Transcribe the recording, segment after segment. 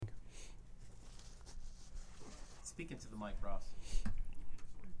Speak into the mic, Ross.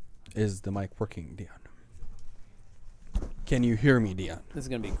 Is the mic working, Dion? Can you hear me, Dion? This is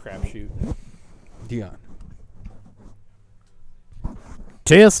going to be a crapshoot. Dion.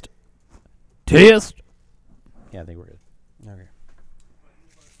 Test. Test. Yeah, I think we're good. Okay.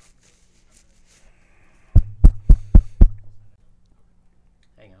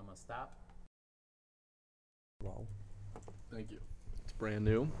 Hang on, I'm going to stop. Wow. Thank you. It's brand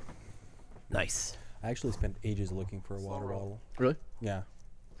new. Nice. I actually spent ages looking for a water bottle. Really? Yeah.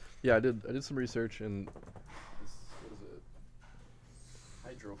 Yeah, I did some research, and this, what is it?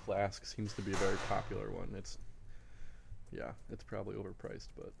 Hydro Flask seems to be a very popular one. It's probably overpriced,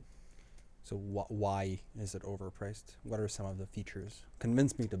 but So why is it overpriced? What are some of the features?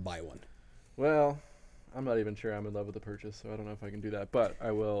 Convince me to buy one. well, I'm not even sure I'm in love with the purchase, so I don't know if I can do that. But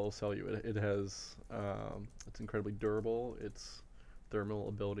I will sell you it. It has it's incredibly durable. Its thermal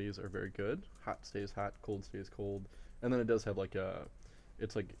abilities are very good. Hot stays hot, cold stays cold, and then it does have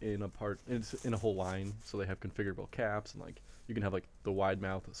it's in a whole line, so they have configurable caps, and you can have the wide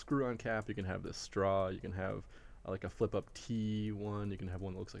mouth screw-on cap. You can have this straw. You can have a flip-up tea one. You can have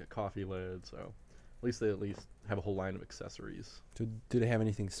one that looks like a coffee lid. So at least they have a whole line of accessories. So do they have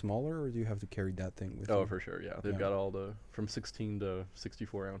anything smaller, or do you have to carry that thing with you? Oh, for sure, yeah. They've Yeah. got all from 16 to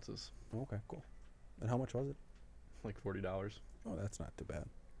 64 ounces, Okay, cool. And how much was it? like $40. Oh, that's not too bad.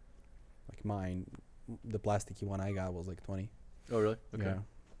 Like mine, the plasticky one I got was like 20. Oh, really? Okay. Yeah.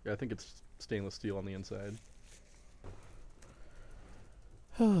 Yeah, I think it's stainless steel on the inside.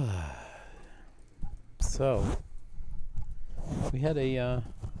 So, we had a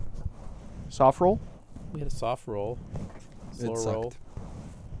Soft roll? soft roll, slow It roll. sucked.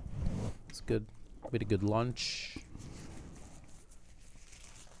 It's good. We had a good lunch.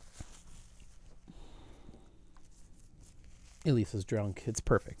 Elisa's drunk. It's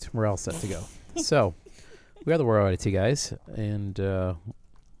perfect. We're all set to go. So, we are the World IT guys, and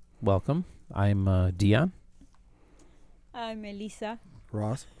welcome. I'm Dion. I'm Elisa.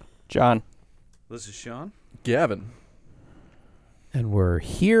 Ross? John. This is Sean. Gavin. And we're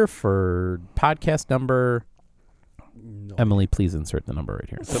here for podcast number. No. Emily, please insert the number right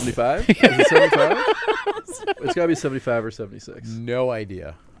here. 75? Is it 75? It's got to be 75 or 76. No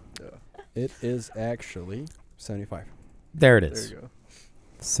idea. Yeah. It is actually 75. There it There is. you go.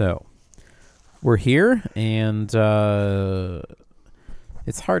 So, we're here, and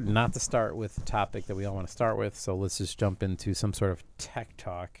it's hard not to start with the topic that we all want to start with. So let's just jump into some sort of tech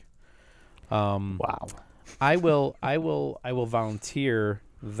talk. Wow. I will volunteer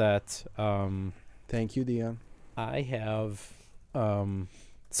that Thank you, Dion. I have.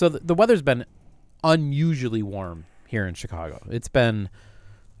 So the weather's been unusually warm here in Chicago. It's been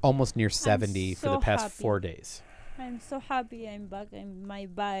almost near 70 for the so past happy. 4 days. I'm so happy I'm back on my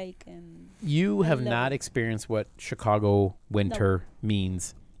bike and You I have love not it. experienced what Chicago winter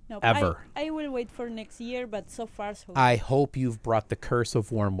means. no, Ever. I will wait for next year, but so far so I hope you've brought the curse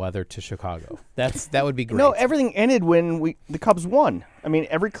of warm weather to Chicago. That would be great. No, everything ended when the Cubs won. I mean,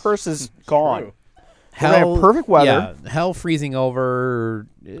 every curse is gone. True. We're gonna have perfect weather. Yeah, hell freezing over.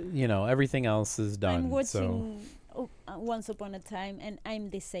 Everything else is done. I'm so. watching Once Upon a Time, and I'm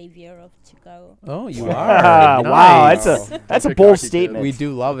the savior of Chicago. Oh, you Ah, are. wow, Nice. that's a Good bold cocky kid. statement. We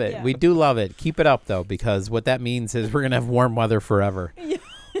do love it. Yeah. We do love it. Keep it up though, because what that means is we're gonna have warm weather forever.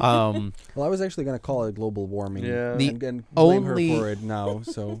 Well, I was actually going to call it global warming. Yeah. The and blame her only- for it now.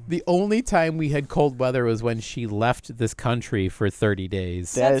 So The only time we had cold weather was when she left this country for 30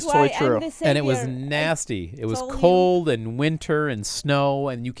 days. That is totally why true. I'm the And it was savior. nasty. It was told you. cold and winter and snow,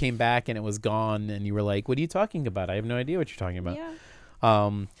 and you came back and it was gone, and you were like, "What are you talking about? I have no idea what you're talking about." Yeah.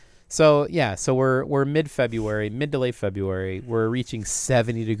 So we're mid-February, mid to late February. We're reaching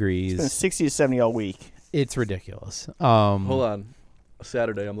 70 It's been degrees. 60 to 70 all week. It's ridiculous. Hold on.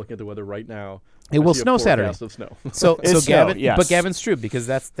 Saturday, I'm looking at the weather right now. It I will see a snow Saturday. forecast of snow. So It's snow, Gavin, yes. but Gavin's true, because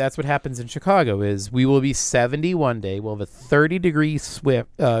that's what happens in Chicago. Is we will be 70 one day. We'll have a 30-degree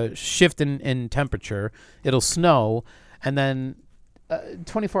shift in temperature. It'll snow, and then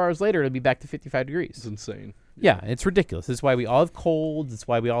 24 hours later, it'll be back to 55 It's degrees. insane. Yeah, it's ridiculous. It's why we all have colds. It's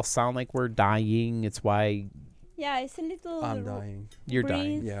why we all sound like we're dying. It's why Yeah, it's a little. I'm dying. you're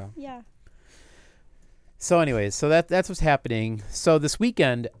dying. breeze. Yeah. Yeah. So anyways, so that's what's happening. So this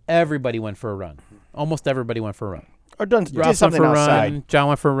weekend, everybody went for a run. Almost everybody went for a run. Or did Ross went something for a outside. run. John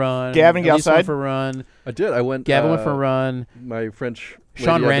went for a run. Gavin, you Elise went outside? for a run. I did. I went. Gavin went for a run. My French.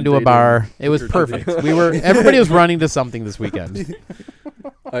 Sean lady I've ran been to a dating bar. It was took her to perfect. Everybody was running to something this weekend.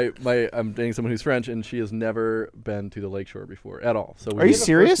 I'm dating someone who's French, and she has never been to the lakeshore before at all. So Are you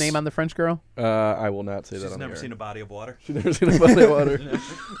serious? Name on the French girl? I will not say that She's on never the air. seen a body of water. She's never seen a body of water.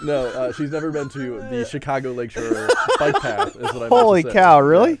 No, she's never been to the Chicago Lakeshore bike path. Is what I meant to Holy say. cow!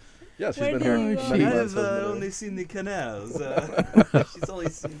 Really? Yeah, she's Where been do here. you many go? months, I've hasn't been only seen the canals. She's only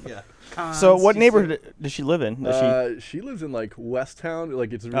seen So, cons. what She's neighborhood does she live in? Does she? She lives in like West Town.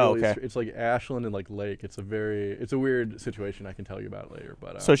 Like it's really, Oh, okay. it's like Ashland and like Lake. It's a weird situation. I can tell you about it later.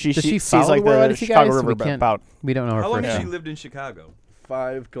 But So she Does she sees follow like the road the if you Chicago guys? River We can't- about. We don't know her How long French has name. she lived in Chicago?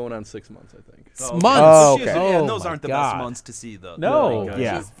 5 going on 6 months, I think. Months. Oh, She is- okay. yeah, Oh and those my aren't the God. best months to see the. No. the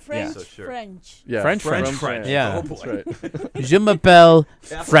Yeah. She's French, So sure. French. Yeah, French. Yeah. Oh, That's boy. right. Je m'appelle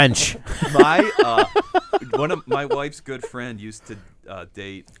French. One of my wife's good friend used to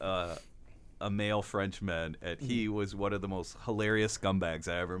date a male Frenchman, and he was one of the most hilarious scumbags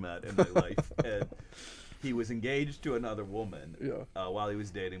I ever met in my life. And he was engaged to another woman while he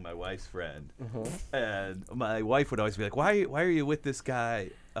was dating my wife's friend. And my wife would always be like, "Why are you with this guy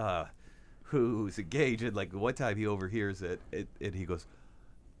who's engaged?" And like one time he overhears it, and he goes,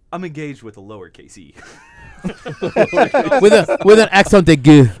 "I'm engaged with a lowercase e." with an accent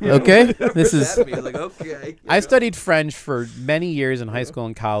aigu. Okay, this is. That means, like, okay. I studied French for many years in high school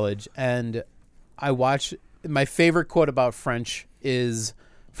and college, and I watched. My favorite quote about French is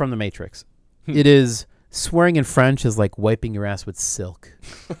from The Matrix. It is, "Swearing in French is like wiping your ass with silk."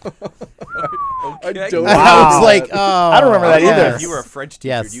 I don't And know I was Wow. like, oh, I don't remember that I love either. If you were a French teacher,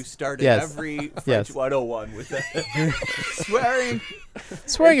 Yes. you started Yes. every French Yes. 101 with that. Swearing.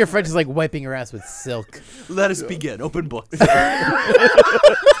 Swearing in French is like wiping your ass with silk. Let us begin. Open book.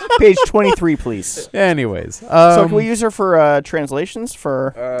 Page 23, please. Anyways, So can we use her for translations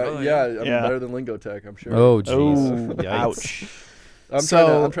for? yeah, I mean, Yeah. better than Lingotech, I'm sure. Oh, jeez. Oh, Yikes. ouch. I'm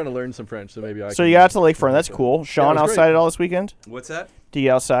trying to learn some French, so maybe I. So can you got to Lakefront. That's so- cool. Sean, it was outside great. at all this weekend? What's that? Do you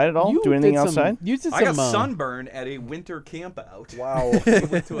get outside at all? Do anything outside? You did I got some. sunburn at a winter camp out. Wow. We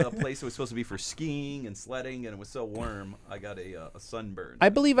went to a place that was supposed to be for skiing and sledding, and it was so warm, I got a sunburn. I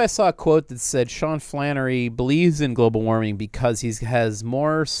believe I saw a quote that said Sean Flannery believes in global warming because he has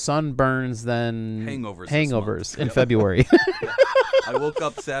more sunburns than Hangovers this hangovers month. in Yep. February. I woke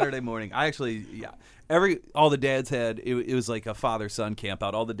up Saturday morning. I actually, all the dads had, it was like a father-son camp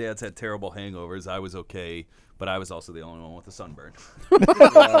out. All the dads had terrible hangovers. I was okay, but I was also the only one with a sunburn.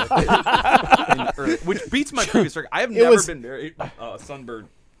 Which beats my previous record. I have never been very sunburned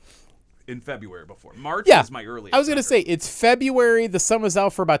in February before. March Yeah. is my earliest. I was gonna sunburn. say it's February. The sun was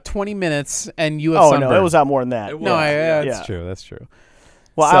out for about 20 minutes, and you have Oh, sunburn. no, it was out more than that. It No, was, yeah. that's Yeah. true. That's true.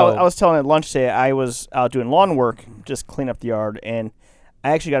 Well, So- I was telling at lunch today, I was out doing lawn work, just clean up the yard, and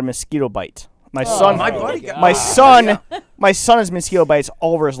I actually got a mosquito bite. My son, my buddy got- my son, my son has mosquito bites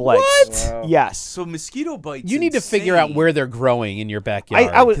all over his legs. What? Wow. Yes. So mosquito bites. You need to figure out insane. where they're growing in your backyard.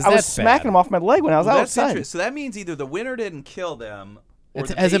 I was 'cause I was that's smacking bad. him off my leg when I was Well, that's outside. interesting. So that means either the winter didn't kill them, or It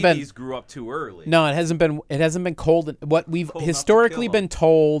the hasn't been- babies grew up too early. No, it hasn't been. It hasn't been cold. What we've Cold enough to historically kill 'em. been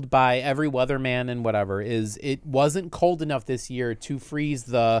told by every weatherman and whatever is it wasn't cold enough this year to freeze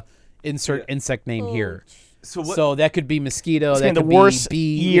the insect name here. So what? So that could be mosquito. It's That been the could be worst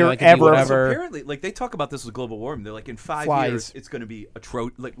bee. year that could be ever. So Whatever. apparently, like they talk about this with global warming. They're like, in 5 Flies. years, it's going to be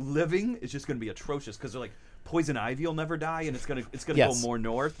like living is just going to be atrocious because they're like poison ivy will never die, and it's gonna Yes. go more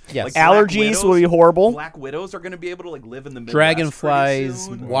north. Yes. Like, black Allergies widows- will be horrible. Black widows are going to be able to like live in the Midwest Dragonflies,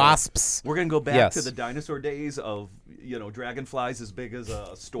 pretty soon. wasps. We're gonna go back Yes. to the dinosaur days of dragonflies as big as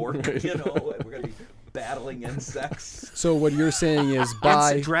a stork. And we're gonna be battling insects. So what you're saying is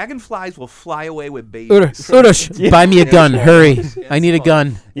buy. Dragonflies will fly away with babies. Urush, buy me a gun. Hurry. I need a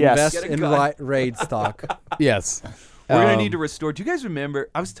gun. Yes. Invest Get a in gun. raid stock. Yes. We're gonna need to restore. Do you guys remember?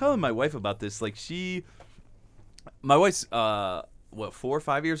 I was telling my wife about this. Like my wife's 4 or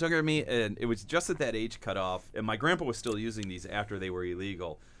 5 years younger than me, and it was just at that age cutoff. And my grandpa was still using these after they were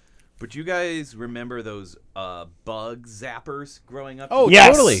illegal. But you guys remember those bug zappers growing up? Oh,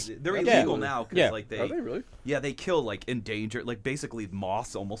 Yes. totally. They're Yeah. illegal now because Yeah. like Are they really? yeah, they kill like endangered, like basically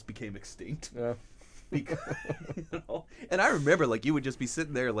moths almost became extinct. Yeah. Because, and I remember like you would just be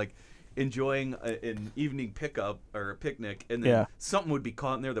sitting there like enjoying an evening pickup or a picnic, and then Yeah. something would be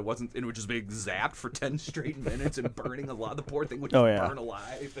caught in there that wasn't, and it would just be zapped for 10 straight minutes and burning a lot. The poor thing would just Oh, yeah. burn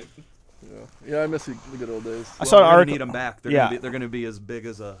alive. And, Yeah, I miss the good old days. I saw an we're gonna article. need them back. They're Yeah. gonna be as big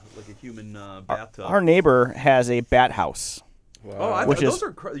as a human bathtub. Our neighbor has a bat house. Wow. Oh, I Which those is-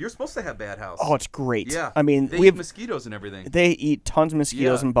 are you're supposed to have bad house. Oh, it's great. yeah. I mean, they we eat have mosquitoes and everything. they eat tons of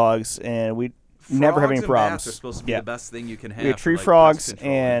mosquitoes Yeah. and bugs, and we never have Frogs any and problems. Bats are supposed to be Yeah. the best thing you can have. have for, tree like, frogs pest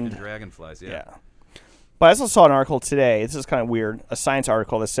control and- dragonflies. Yeah. But I also saw an article today. This is kind of weird. A science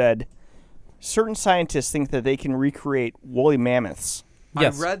article that said certain scientists think that they can recreate woolly mammoths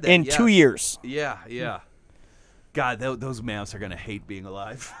Yes. I read that in yes. 2 years. Yeah, yeah. God, those mammoths are gonna hate being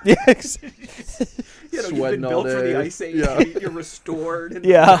alive. Yes. You know, you've been Sweating all built for the day. ice age. Yeah. You're restored. In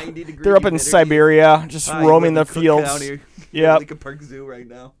Yeah. 90-degree They're up in humidity. Siberia, just Ah, you roaming live the in Cook fields. County. Yep. Lincoln Park Zoo right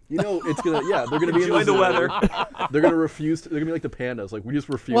now. You know, it's gonna. Yeah, they're gonna be in Enjoy the zoo. weather. They're gonna refuse. They're gonna be like the pandas. Like we just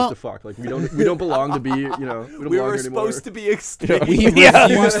refuse Well- to fuck. Like we don't belong to be. You know, we don't We belong were here anymore. supposed to be extinct. We Yeah,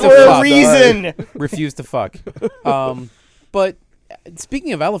 refuse to for a fuck. reason. Refuse to fuck. But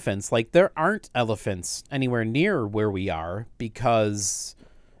speaking of elephants, like there aren't elephants anywhere near where we are because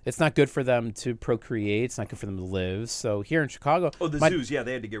it's not good for them to procreate. It's not good for them to live. So here in Chicago, Oh, the my, zoos. Yeah,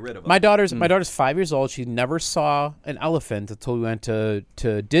 they had to get rid of them. my daughter's 5 years old. She never saw an elephant until we went to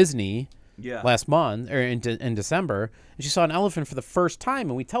Disney yeah. last month or in December, and she saw an elephant for the first time.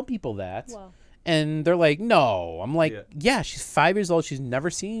 And we tell people that, Wow. and they're like, "No." I'm like, Yeah. "Yeah, she's 5 years old. She's never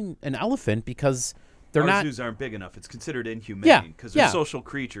seen an elephant because they're Our not." zoos aren't big enough. It's considered inhumane Yeah, because they're yeah. social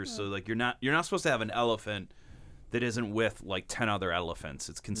creatures. So like you're not supposed to have an elephant that isn't with like 10 other elephants.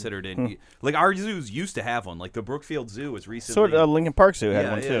 It's considered in like our zoos used to have one. Like the Brookfield Zoo was So recently. Lincoln Park Zoo had yeah,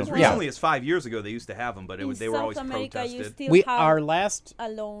 one it too. was Yeah. recently as 5 years ago they used to have them, but In they were South always America, you protested. still We have our last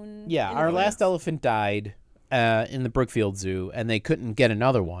alone. our elephants. last elephant died in the Brookfield Zoo, and they couldn't get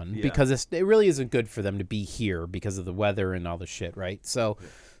another one Yeah. because it really isn't good for them to be here because of the weather and all the shit, right? So,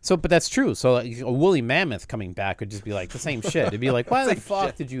 but that's true. So like, a woolly mammoth coming back would just be like the same shit. It'd be like, why the Same fuck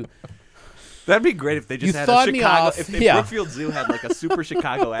shit. did you? That'd be great if they just You had thawed a me Chicago. off. If Yeah. Brookfield Zoo had like a super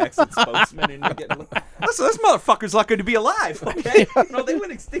Chicago accent spokesman, and you're getting, listen, this motherfucker's lucky to be alive. Okay, no, they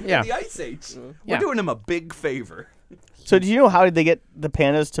went extinct Yeah. in the ice age. Yeah. We're doing him a big favor. So do you know how did they get the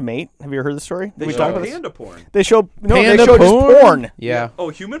pandas to mate? Have you ever heard the story? They We show talked about this? panda porn. They show Panda they show just porn. Yeah. Oh,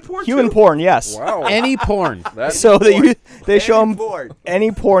 human porn. Human too? porn, yes. Wow. Any porn. That's So they show Any them porn.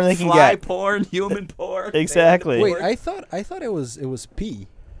 any porn they can Fly get. porn, human porn. Exactly. panda Wait, porn. I thought it was pee.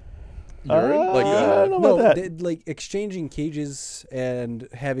 urine. Like I don't know No, about that. like exchanging cages and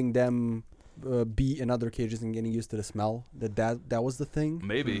having them be in other cages and getting used to the smell. That was the thing.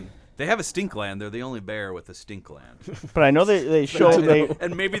 Maybe they have a stink gland. They're the only bear with a stink gland. But I know they show they.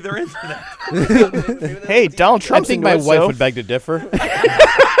 And maybe they're into that. Maybe they're Hey, into Donald I Trump's think into my it, wife so. would beg to differ.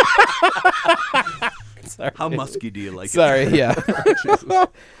 Sorry. How musky do you like Sorry. it? Yeah.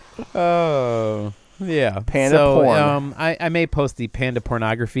 Oh. Yeah. Panda so, porn. I may post the panda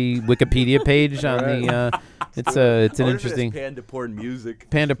pornography Wikipedia page on the. It's an I wonder if it has interesting panda porn music.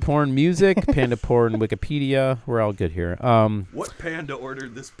 panda porn music, panda porn Wikipedia. We're all good here. What panda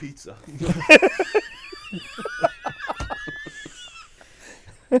ordered this pizza?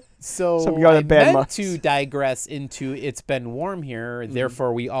 So Some guy with I a bad meant mouth. to digress into it's been warm here.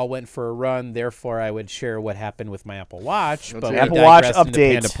 Therefore, we all went for a run. Therefore, I would share what happened with my Apple Watch. But we Apple Watch digressed into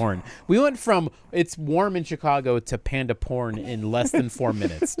update. Panda porn. We went from it's warm in Chicago to panda porn in less than 4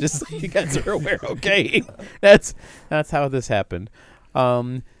 minutes. Just so you guys are aware, okay? That's how this happened.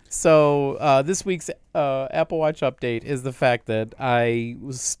 So this week's Apple Watch update is the fact that I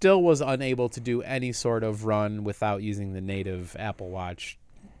still was unable to do any sort of run without using the native Apple Watch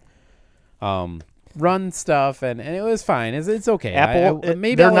run stuff, and it was fine. It's okay. Apple,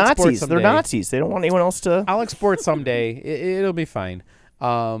 maybe they're I'll export Nazis. They're someday. Nazis. They don't want anyone else to. I'll export someday. It'll be fine.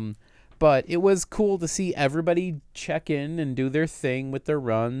 But it was cool to see everybody check in and do their thing with their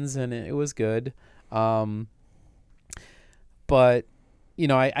runs, and it was good. But you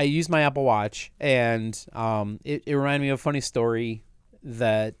know, I used my Apple Watch, and it reminded me of a funny story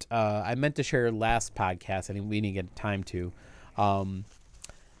that I meant to share last podcast, and we didn't get time to.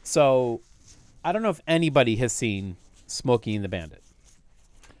 So I don't know if anybody has seen Smokey and the Bandit.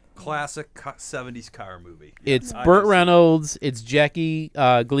 Classic 70s car movie. It's I Burt have Reynolds. It's Jackie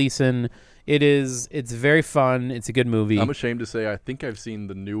Gleason. It's very fun. It's a good movie. I'm ashamed to say I think I've seen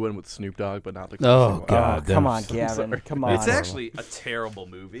the new one with Snoop Dogg, but not the Oh, classic one. God. Come on, I'm Gavin. Come on. It's actually a terrible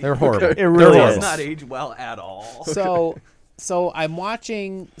movie. They're horrible. It They're really horrible. is. It's not aged well at all. So I'm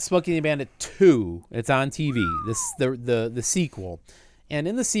watching Smokey and the Bandit 2. It's on TV. The sequel. And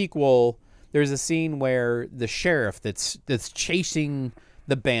in the sequel, there's a scene where the sheriff that's chasing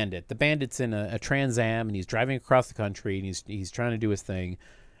the bandit. The bandit's in a Trans Am, and he's driving across the country, and he's trying to do his thing.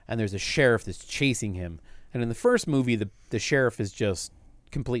 And there's a sheriff that's chasing him. And in the first movie, the sheriff is just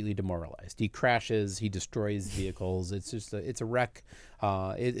completely demoralized. He crashes. He destroys vehicles. It's just it's a wreck.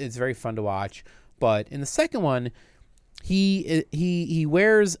 It's very fun to watch. But in the second one, he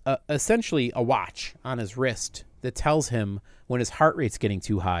wears essentially a watch on his wrist that tells him when his heart rate's getting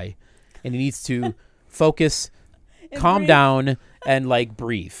too high, and he needs to focus, calm breathe. down, and like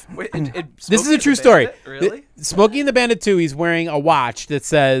breathe. Wait, This is Smokey a true and the story. Bandit? Really? Smokey and the Bandit 2, he's wearing a watch that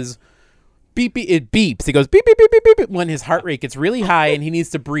says beep, beep, it beeps. It goes beep, beep, beep, beep, beep, beep when his heart rate gets really high and he needs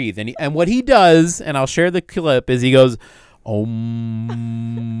to breathe. And what he does, and I'll share the clip, is he goes,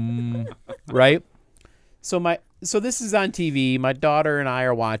 right? So this is on TV. My daughter and I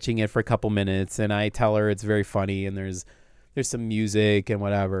are watching it for a couple minutes, and I tell her it's very funny, and there's some music and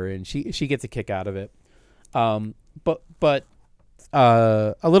whatever, and she gets a kick out of it. But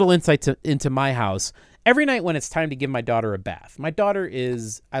a little insight into my house. Every night when it's time to give my daughter a bath, my daughter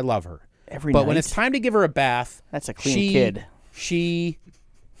I love her. But when it's time to give her a bath, that's a clean kid. She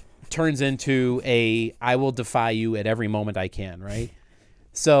turns into I will defy you at every moment I can, right?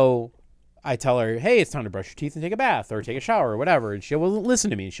 So I tell her, hey, it's time to brush your teeth and take a bath or take a shower or whatever. And she will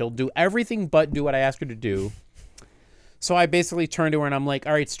listen to me. She'll do everything but do what I ask her to do. So I basically turn to her and I'm like,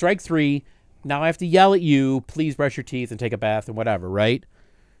 all right, strike 3. Now I have to yell at you. Please brush your teeth and take a bath and whatever, right?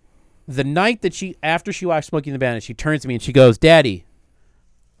 The night that after she watched Smokey and the Bandit, she turns to me and she goes, Daddy,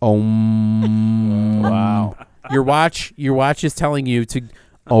 wow. Your watch is telling you to,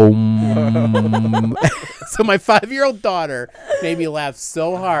 So my 5-year-old daughter made me laugh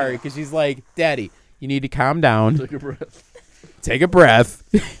so hard because she's like, Daddy, you need to calm down. Take a breath.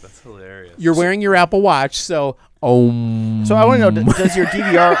 That's hilarious. You're wearing your Apple Watch, so So I want to know, does your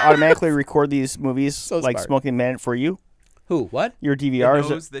DVR automatically record these movies smart. Smoking the Bandit for you? Who? What? Your DVR It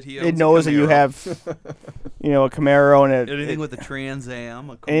knows that he owns it knows a that you Camaro. have, a Camaro and Anything with a Trans Am,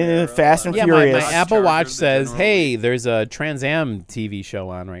 a anything Camaro, Fast and Yeah, Furious. my Apple Charger Watch that says, generally- hey, there's a Trans Am TV show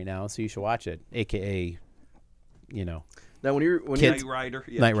on right now, so you should watch it, a.k.a., Now, when you're Kids. Knight Rider.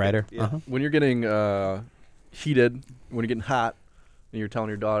 Yeah, Knight Rider. Yeah. Uh-huh. when you're getting heated, when you're getting hot, and you're telling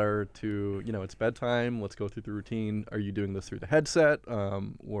your daughter to, it's bedtime. Let's go through the routine. Are you doing this through the headset, or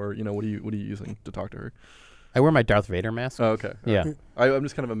what are you using to talk to her? I wear my Darth Vader mask. Oh, okay. Yeah. I'm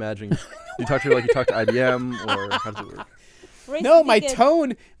just kind of imagining. You talk to her like you talk to IBM, or how does it work? Raise No, the my ticket.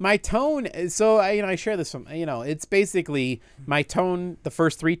 tone. So I share this from, it's basically my tone. The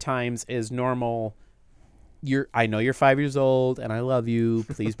first 3 times is normal. I know you're 5 years old and I love you.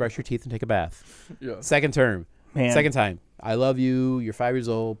 Please brush your teeth and take a bath. Yeah. Second time, I love you. You're 5 years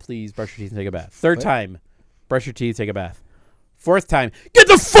old. Please brush your teeth and take a bath. Third time, brush your teeth, take a bath. Fourth time, get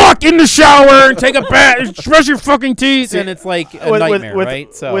the fuck in the shower and take a bath. Brush your fucking teeth, and it's like a nightmare,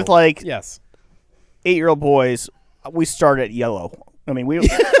 right? So with like yes, 8-year-old boys, we start at yellow. I mean, we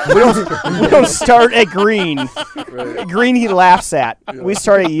don't start at green. Right. Green he laughs at. We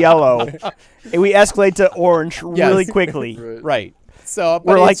start at yellow, and we escalate to orange really quickly. right. So but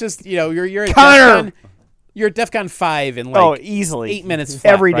We're it's like, just you're at Connor! you're at DEFCON 5 in like Easily 8 minutes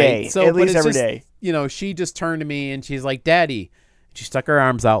flat, every right? day, So, at but least it's every just, day. She just turned to me and she's like, Daddy. She stuck her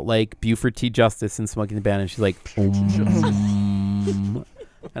arms out like Buford T. Justice in Smoking the Bandit. And she's like,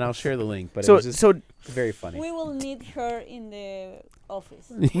 and I'll share the link. But it was just very funny. We will need her in the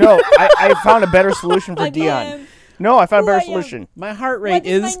office. No, I found a better solution for I Dion. am. No, I found a Who better I am. solution. My heart rate What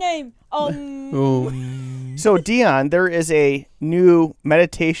is is. my name? So Dion, there is a new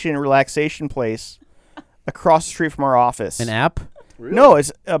meditation relaxation place across the street from our office. An app? Really? No,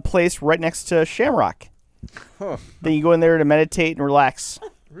 it's a place right next to Shamrock. Huh. Then you go in there to meditate and relax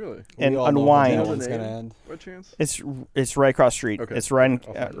Really? and We all know how unwind. that Know one's the gonna name? end. By chance? It's right across the street. Okay. It's right I'll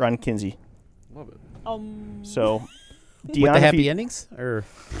find it. on Kinsey. Love it. So, With Dion, the if happy you, endings? Or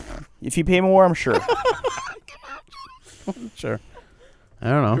if you pay more, I'm sure. sure. I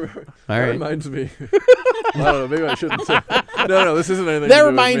don't know. All That right. reminds me. I don't know. Maybe I shouldn't say. No, this isn't anything. That to do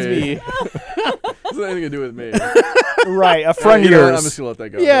reminds with me. This isn't anything to do with me. Right, a friend of You know what? I'm yours. just gonna let that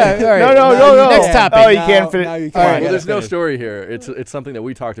go. Yeah, all right. No. Next topic. Oh, you can't fit it. Now you All can't. right. Well, there's no finish. story here. It's something that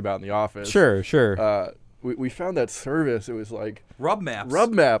we talked about in the office. Sure. We found that service. It was like Rub Maps.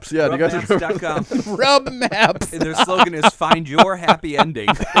 Rub Maps. Yeah, do you guys remember? Rubmaps.com. Rub maps. And their slogan is "Find your happy ending."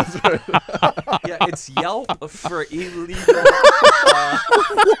 Yeah, it's Yelp for illegal.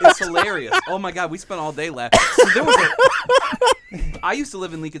 It's hilarious. Oh my God, we spent all day laughing. So there was I used to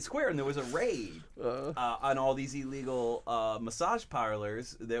live in Lincoln Square, and there was a raid on all these illegal massage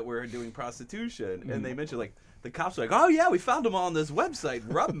parlors that were doing prostitution, and they mentioned like. The cops were like, oh, yeah, we found them on this website,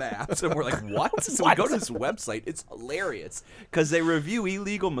 Rub Maps. And we're like, what? So we go to this website. It's hilarious because they review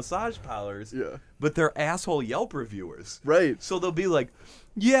illegal massage parlors, Yeah. but they're asshole Yelp reviewers. Right. So they'll be like,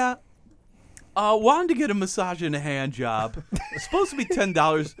 yeah, wanted to get a massage and a hand job. It's supposed to be $10. And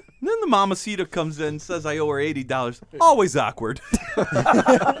then the mamacita comes in and says I owe her $80. Always awkward.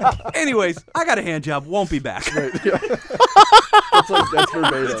 Anyways, I got a hand job. Won't be back. Right. Yeah. That's verbatim.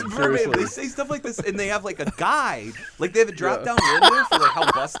 It's verbatim. Seriously. They say stuff like this, and they have like a guide. Like they have a drop-down window for like how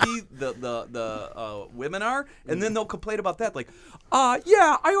busty the women are, and then they'll complain about that. Like,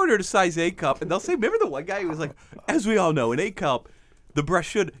 yeah, I ordered a size A cup, and they'll say, remember the one guy who was like, as we all know, an A cup. the breast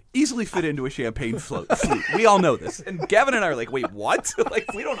should easily fit into a champagne flute. We all know this. And Gavin and I are like, wait, what?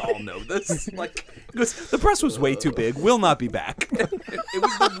 Like, we don't all know this. Like, he goes, the breast was way too big. We'll not be back. It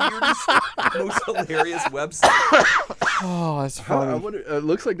was the weirdest, most hilarious website. Oh, that's I funny. wonder, it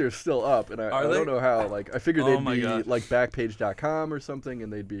looks like they're still up, and I they? don't know how. Like, I figured Oh they'd my be God. like Backpage.com or something,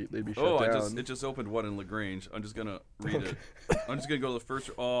 and they'd be shut down. It just opened one in LaGrange. I'm just gonna read it. I'm just gonna go to the first.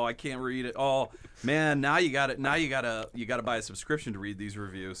 Oh, I can't read it. Oh man, now you got it. Now you gotta buy a subscription to read these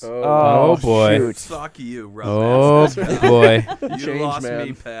reviews. Oh, boy. Shoot. Fuck you, Rob. Oh boy. You Change, lost man.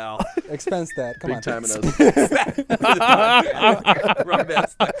 me, pal. Expense that. Come Big on. time in us.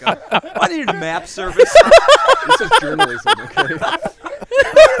 I need a map service. This is journalism, okay?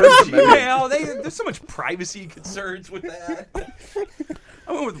 Gmail. There's so much privacy concerns with that.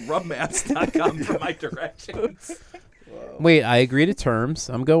 I went with rubmaps.com for my directions. Wait, I agree to terms.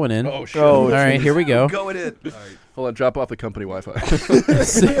 I'm going in. Oh, shit. Oh, All right, here we go. Going in. All right. Hold on, drop off the company Wi-Fi.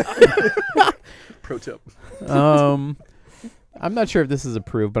 Pro tip. I'm not sure if this is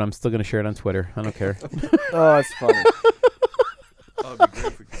approved, but I'm still going to share it on Twitter. I don't care. Oh, that's funny. Oh, it'd be great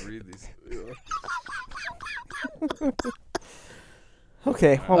if we could read these.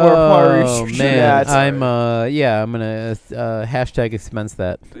 Okay, while we're Oh shooting man, that, I'm gonna hashtag expense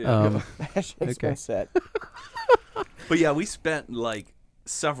that. Yeah. expense that. But yeah, we spent like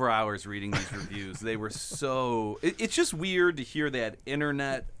several hours reading these reviews. They were so. It's just weird to hear that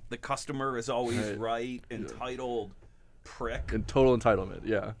internet. The customer is always right. Entitled prick. In total entitlement,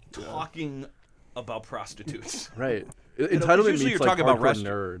 yeah. Talking about prostitutes. Right. know, 'cause Entitlement usually means you're like talking about hardcore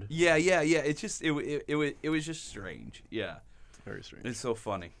nerd. Yeah. It's just it was just strange. Yeah, Very strange. it's so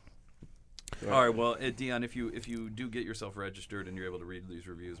funny. Right. All right, well, Dion, if you do get yourself registered and you're able to read these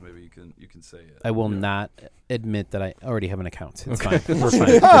reviews, maybe you can say it. I will not admit that I already have an account. It's fine. We're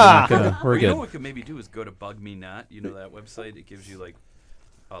fine. We're You know good. what we could maybe do is go to Bug Me Not. You know that website? It gives you like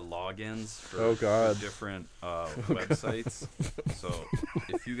logins for, Oh, God. for different websites. So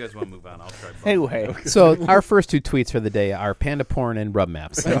if you guys want to move on, I'll try. Bug Hey, Me. hey. So our first two tweets for the day are panda porn and rub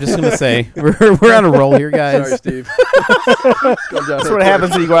maps. I'm just gonna say we're on a roll here, Sorry, guys. Steve. Let's go down That's real what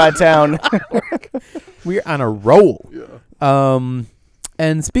happens when you go out of town. We're on a roll. quick. Yeah.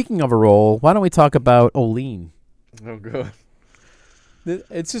 And speaking of a roll, why don't we talk about Olean? Oh, God.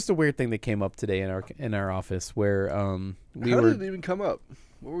 It's just a weird thing that came up today in our office where we How were. did it even come up?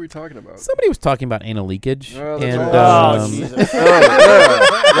 What were we talking about? Somebody was talking about anal leakage, Oh, that's and right. Oh, um, Jesus.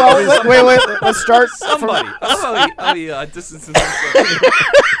 Well, Wait. Let's start. Somebody. Distance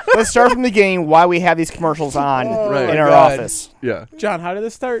Let's start from the beginning. Why we have these commercials on Right. in our God. office. Yeah. John, how did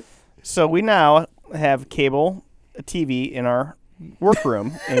this start? So we now have cable TV in our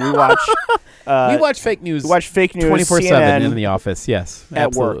workroom, and we watch. We watch fake news. We watch fake news 24/7 CNN in the office. Yes, at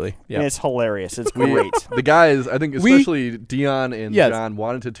absolutely. work, Yeah. and it's hilarious. It's We, great. the guys, I think especially Dion and Yes. John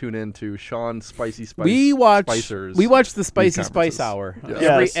wanted to tune in to Sean Spicy Spice. We watch Spicers the Spicy Spice conferences. Hour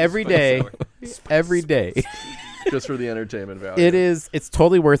Yeah. Yes. every day. Every day. just for the entertainment value. It is. It's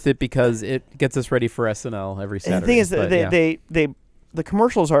totally worth it because it gets us ready for SNL every Saturday. And the thing is, that But, yeah. the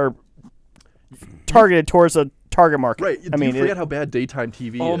commercials are targeted towards a target market. Right. I mean, you forget how bad daytime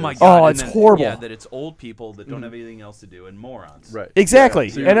TV is. Oh my god! Oh, and it's then- horrible. Yeah, that it's old people that don't have anything else to do and morons. Right. exactly,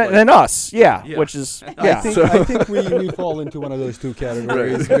 Yeah, so you're and like- then us, yeah, Yeah. which is I yeah. think we fall into one of those two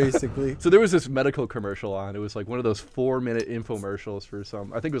categories, basically. So there was this medical commercial on. It was like one of those 4-minute infomercials for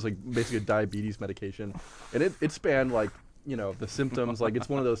some. I think it was like basically a diabetes medication, and it spanned like the symptoms. Like it's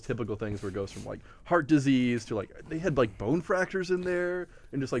one of those typical things where it goes from like heart disease to like they had like bone fractures in there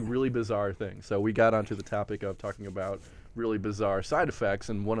and just like really bizarre things. So we got onto the topic of talking about really bizarre side effects,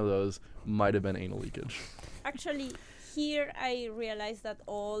 and one of those might have been anal leakage. Actually, here I realized that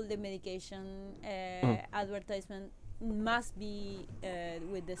all the medication advertisement must be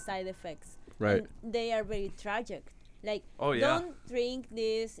with the side effects. Right. And they are very tragic. Like, Oh, yeah. don't drink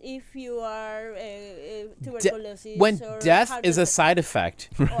this if you are tuberculosis. when or death heart is a attack. side effect,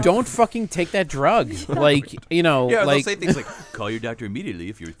 don't fucking take that drug. Like, Yeah, they'll like say things like, "Call your doctor immediately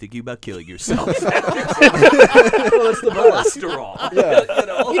if you're thinking about killing yourself." Well, that's the Cholesterol.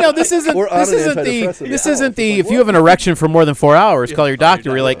 Yeah. this isn't Or on this an isn't the antidepressant. this Yeah. isn't the if you have an erection for more than 4 hours, call your call your doctor.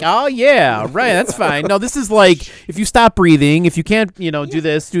 You're like, doctor. oh yeah, right, that's fine. No, this is like if you stop breathing, if you can't, do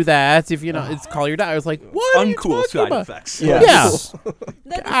this, do that. If it's call your doctor. It's like what? Are you Uncool talking side about? effects. Yeah. Yeah.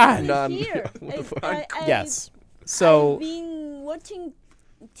 That God. is None. here. What the I- fuck? I- Yes. I've So been watching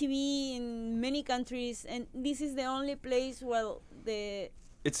TV in many countries, and this is the only place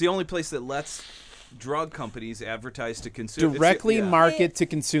It's the only place that lets drug companies advertise to consumers. directly market to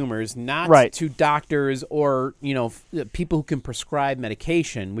consumers, not Right. to doctors or people who can prescribe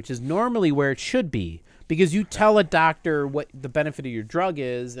medication, which is normally where it should be. because you tell a doctor what the benefit of your drug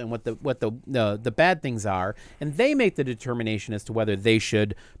is and what the bad things are, and they make the determination as to whether they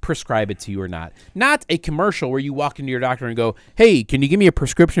should prescribe it to you or not. Not a commercial where you walk into your doctor and go, "Hey, can you give me a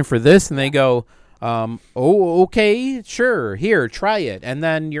prescription for this?" and they go, "Oh, okay, sure. Here, try it." And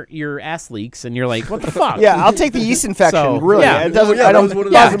then your ass leaks, and you're like, "What the fuck?" Yeah, I'll take the yeast infection. So, really, yeah. it doesn't. Yeah, I that don't. was one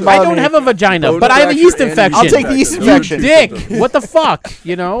of Yeah, doesn't I bother don't me. have a vagina, Bone but I have a yeast fracture and infection. I'll take the yeast You infection. dick. What the fuck?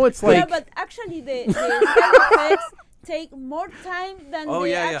 You know, it's Yeah, like but actually the side effects take more time than Oh, the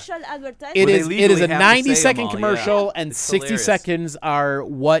yeah, yeah. actual advertisement. it Well, they is. It is legally a have to say 90-second them all, commercial, yeah. and It's 60 hilarious. seconds are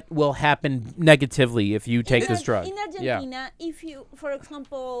what will happen negatively if you take in, this drug. In Yeah. Argentina, if you, for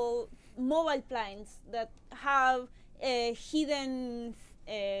example, mobile plans that have hidden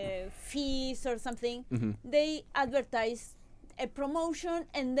fees or something, they advertise a promotion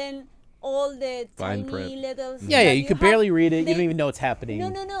and then all the Fine tiny print. letters. Yeah, that you could have, barely read it. You they- don't even know what's happening.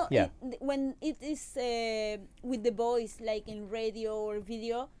 No. Yeah. When it is with the voice, like in radio or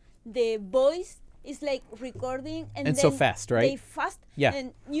video, the voice is like recording and And then so fast, right? They fast. Yeah.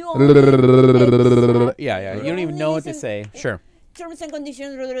 And you only Yeah. You don't even know what to say. Sure. Terms and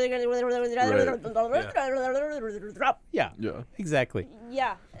conditions. Yeah. Yeah. Exactly.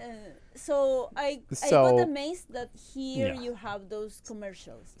 Yeah. So I So- got amazed that here Yeah. you have those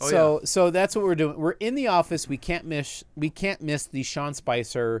commercials. Oh, So that's what we're doing. We're in the office. We can't miss the Sean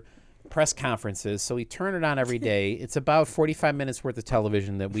Spicer press conferences. So we turn it on every day. It's about 45 minutes worth of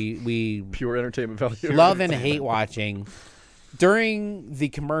television that we Pure entertainment value. love and hate watching. During the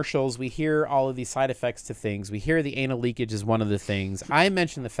commercials, we hear all of these side effects to things. We hear the anal leakage is one of the things. I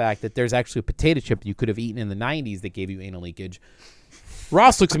mentioned the fact that there's actually a potato chip you could have eaten in the 90s that gave you anal leakage.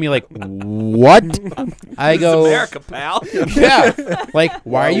 Ross looks at me like, "What?" I This go, is America, pal. "Yeah." Like,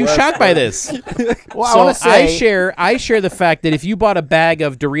 why are you shocked by this? Well, I So want to say. I share the fact that if you bought a bag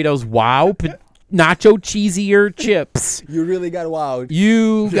of Doritos Wow nacho cheesier chips, You really got wowed.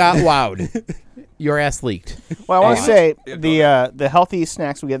 you got wowed. Your ass leaked. Well, I want to Yeah. say Yeah, go the healthy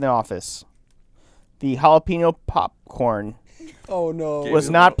snacks we get in the office. The jalapeno popcorn Oh no. Okay. was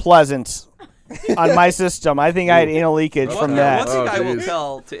not pleasant on my system. I think I had anal leakage from One that. thing I will geez.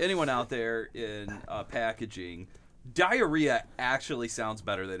 tell to anyone out there in packaging, diarrhea actually sounds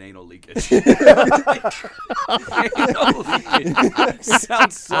better than anal leakage. Anal leakage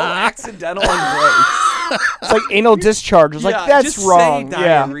sounds so accidental and gross. It's like anal discharge. It's like that's just wrong. Say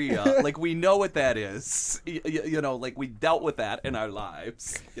Yeah. diarrhea. Like we know what that is. You know, like we dealt with that in our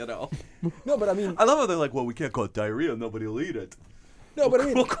lives. You know. No, but I mean, I love how they're like, well, we can't call it diarrhea. Nobody will eat it. no, but I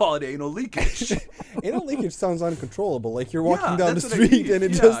mean, We'll call it anal leakage. anal leakage sounds uncontrollable. Like you're walking Yeah, down the that's what I street mean. and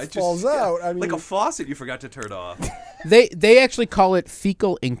it Yeah, just falls yeah. out. I mean, Like a faucet you forgot to turn off. They actually call it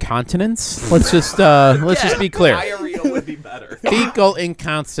fecal incontinence. Let's just be clear. Diarrhea would be better. Fecal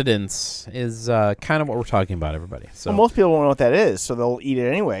incontinence is kind of what we're talking about, everybody. So Well, most people won't know what that is, so they'll eat it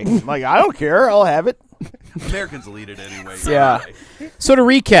anyway. I'm like, I don't care. I'll have it. Americans will eat it anyway. Yeah. So to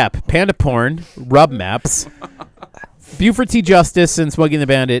recap, Panda Porn, Rub Maps, Buford T. Justice and Smuggy and the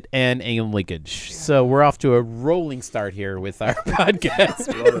Bandit, and anal leakage. So we're off to a rolling start here with our podcast.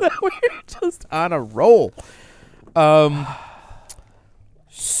 We're just on a roll.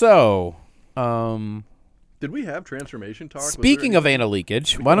 Did we have transformation talk? Was there Speaking of any- anal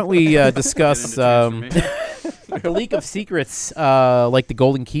leakage, why don't we discuss the leak of secrets, like the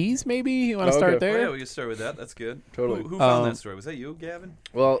Golden Keys, maybe? You want to Oh, start okay. Oh, there? yeah, we can start with that. That's good. Totally. Who found Um, that story? Was that you, Gavin?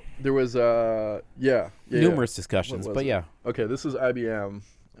 Well, there was yeah. Numerous discussions, What was but it? yeah. Okay, this is IBM.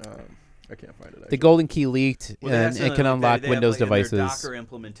 I can't find it. The Actually. Golden Key leaked, Well, they and it accidentally- can unlock they Windows have, like, in devices. their Docker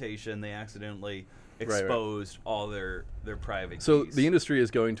implementation, they accidentally right. exposed all their private So keys. the industry is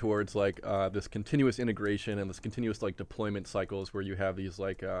going towards like this continuous integration and this continuous like deployment cycles where you have these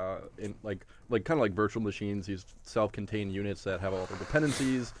like kind of like virtual machines, these self-contained units that have all the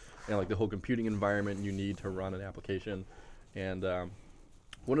dependencies and like the whole computing environment you need to run an application. And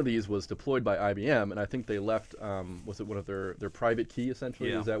one of these was deployed by IBM, and I think they left was it one of their private key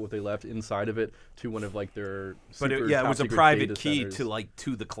essentially? Yeah. Is that what they left inside of it to one of like their but super it top was a secret private data key centers?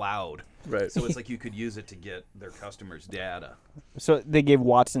 to the cloud. Right. So it's like you could use it to get their customers' data. So they gave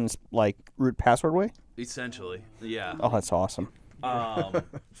Watson's like root password way. Essentially, yeah. Oh, that's awesome.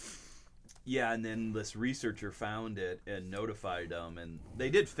 Yeah, and then this researcher found it and notified them, and they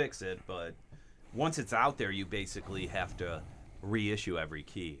did fix it, but once it's out there, you basically have to reissue every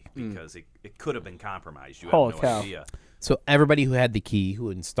key because it could have been compromised. You have Holy no cow. idea. So everybody who had the key,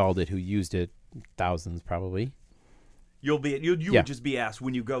 who installed it, who used it, thousands probably. You Yeah. would just be asked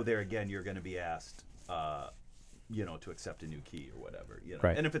when you go there again. You're going to be asked, to accept a new key or whatever. You know?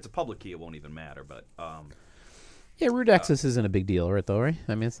 Right. And if it's a public key, it won't even matter. But Yeah, root access isn't a big deal, right? Though, right?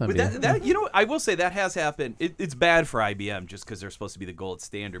 I mean, it's not But big. that you know, I will say that has happened. It's bad for IBM just because they're supposed to be the gold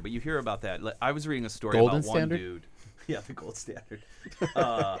standard. But you hear about that. I was reading a story Golden about one standard? dude. Yeah, the gold standard.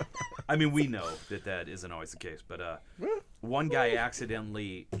 I mean, we know that isn't always the case, but one guy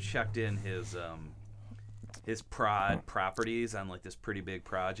accidentally checked in his prod properties on like this pretty big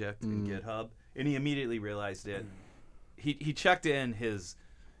project in GitHub, and he immediately realized it. He checked in his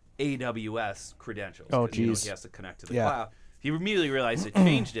AWS credentials. Oh, 'cause, you know, geez. he has to connect to the Yeah. cloud. He immediately realized it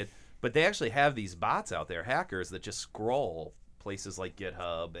changed it, but they actually have these bots out there, hackers, that just scroll places like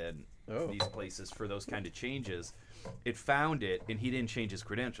GitHub and these places for those kind of changes. It found it, and he didn't change his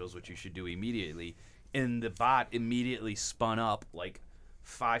credentials, which you should do immediately. And the bot immediately spun up like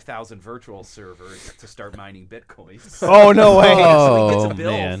 5,000 virtual servers to start mining bitcoins. Oh, no way. So he gets Oh, a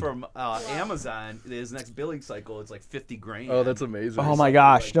bill man. from Amazon. His next billing cycle, it's like 50 grand. Oh, that's amazing. Oh, my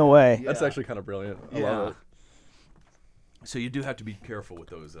gosh. No way. That's Yeah. actually kind of brilliant. I Yeah. love So you do have to be careful with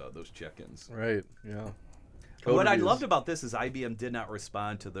those check-ins. it. Right. Yeah. But what I reviews. loved about this is IBM did not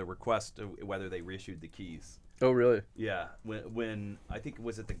respond to the request of whether they reissued the keys. Oh, really? Yeah, when I think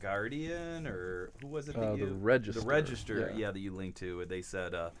was it the Guardian or who was it? The The Register. Register, Yeah. that you linked to. They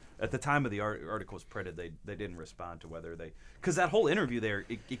said at the time of the article was printed, they didn't respond to whether they, because that whole interview there,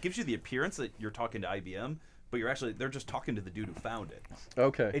 it gives you the appearance that you're talking to IBM, but they're just talking to the dude who found it,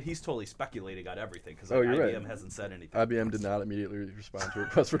 Okay. and he's totally speculating on everything because Oh, you're right. IBM hasn't said anything. IBM did not immediately respond to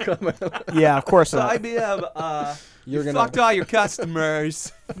requests for comment. Yeah, of course So not. IBM, You're you gonna- fucked all your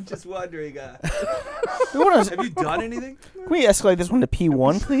customers. I'm just wondering, We wanna- have you done anything? Can we escalate this one to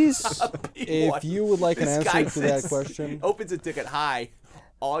P1, please? If you would like an This guy answer to that says- question, Opens a ticket. Hi.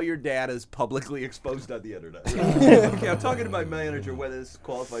 All your data is publicly exposed on the internet. Okay, I'm talking to my manager whether this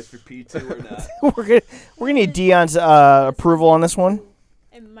qualifies for P2 or not. we're gonna need Dion's approval on this one.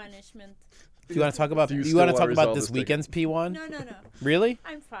 And management. Do you want to talk about? Do you You still want to wanna talk about resolve this this ticket? weekend's P1? No. Really?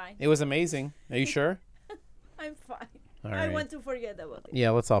 I'm fine. It was amazing. Are you sure? I'm fine. All I right. want to forget about it.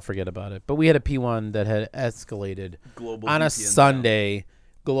 Yeah, let's all forget about it. But we had a P1 that had escalated Global on a VPN down. Sunday,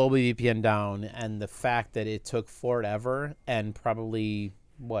 global VPN down, and the fact that it took forever and probably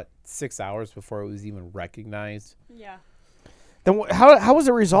 6 hours before it was even recognized. Yeah. Then how was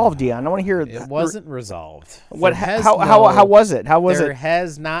it resolved, Dion? I want to hear. It wasn't resolved. What? There has How was it? How was there it?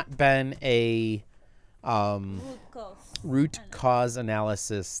 has not been a Root cause. root cause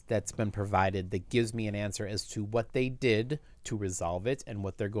analysis that's been provided that gives me an answer as to what they did to resolve it and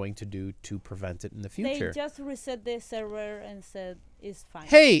what they're going to do to prevent it in the future. They just reset the server and said it's fine.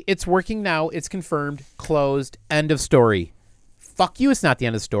 Hey, it's working now. It's confirmed. Closed. End of story. Fuck you. It's not the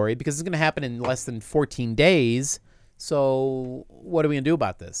end of the story because it's going to happen in less than 14 days. So what are we going to do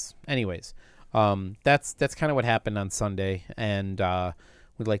about this? Anyways, that's kind of what happened on Sunday. And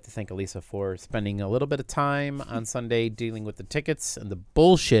we'd like to thank Elisa for spending a little bit of time on Sunday dealing with the tickets and the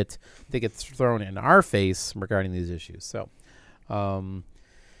bullshit that gets thrown in our face regarding these issues. So,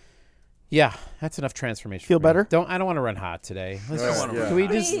 yeah, that's enough transformation. Feel for me. better? I don't want to run hot today. Let's Yeah, just, yeah. Can we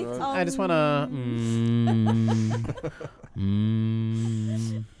just? Please, I just want to.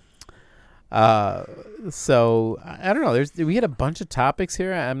 So I don't know. We had a bunch of topics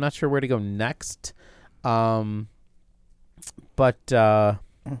here. I'm not sure where to go next. But I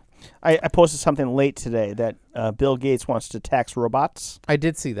posted something late today that Bill Gates wants to tax robots. I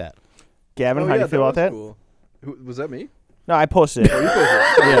did see that. Gavin, how do you feel about that? Cool. Was that me? No, I posted it. Oh, you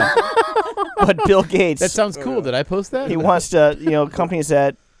posted it. Yeah. But Bill Gates, That sounds cool. yeah. Did I post that? he wants to, companies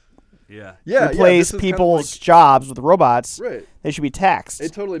that Yeah. Yeah, replace this is kinda people's jobs with robots, Right. they should be taxed.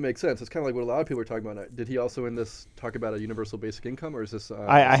 It totally makes sense. It's kind of like what a lot of people are talking about. Did he also in this talk about a universal basic income, or is this?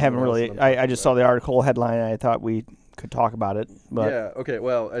 I haven't someone else really. that I'm I talking just saw about? the article headline. And I thought we could talk about it. But Yeah. Okay.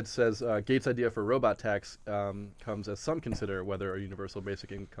 Well, it says Gates' idea for robot tax comes as some consider whether a universal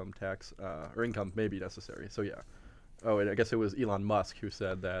basic income tax or income may be necessary. So yeah. Oh, and I guess it was Elon Musk who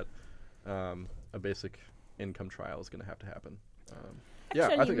said that a basic income trial is going to have to happen. Yeah, I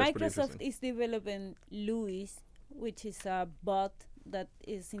Actually, think that's pretty Microsoft interesting. is developing Luis, which is a bot that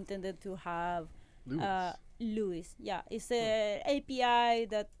is intended to have Luis. Yeah, it's a API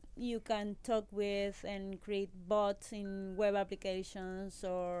that you can talk with and create bots in web applications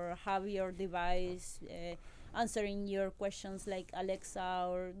or have your device answering your questions like Alexa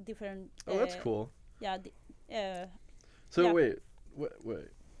or different. Oh, that's cool. Yeah. So yeah. wait.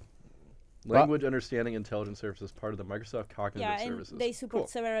 Language understanding intelligence services part of the Microsoft Cognitive Yeah, and Services. they support Cool.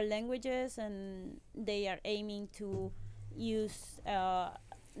 several languages, and they are aiming to use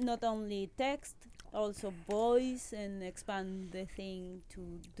not only text, also voice, and expand the thing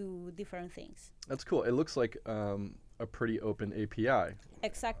to do different things. That's cool. It looks like a pretty open API.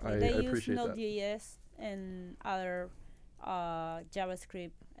 Exactly. I They use appreciate that. Node.js and other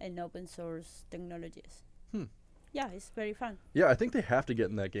JavaScript and open source technologies. Yeah, it's very fun. Yeah, I think they have to get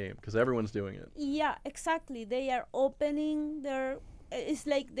in that game because everyone's doing it. Yeah, exactly. They are opening their. It's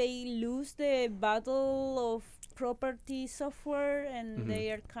like they lose the battle of property software, and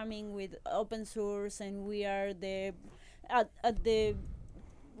they are coming with open source, and we are the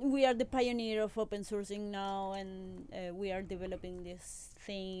we are the pioneer of open sourcing now, and we are developing this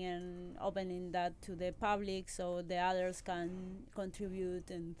thing and opening that to the public so the others can contribute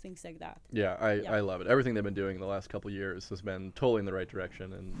and things like that. Yeah, I love it. Everything they've been doing the last couple of years has been totally in the right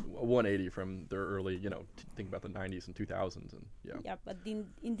direction and 180 from their early, think about the 90s and 2000s. And Yeah, but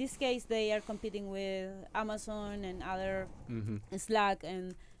in this case, they are competing with Amazon and other Slack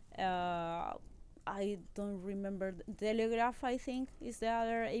and I don't remember. Telegraph, I think, is the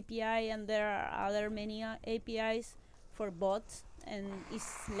other API, and there are other many APIs for bots, and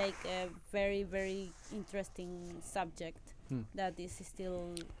it's like a very, very interesting subject that is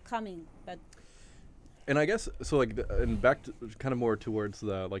still coming. But and I guess so. And back to kind of more towards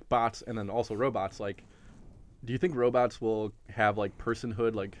the bots, and then also robots. Do you think robots will have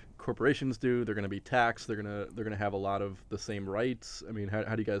personhood like corporations do? They're going to be taxed. They're gonna have a lot of the same rights. I mean, how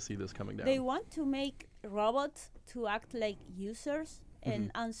do you guys see this coming down? they want to make robots to act like users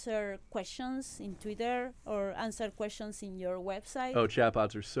and answer questions in Twitter or answer questions in your website. Oh,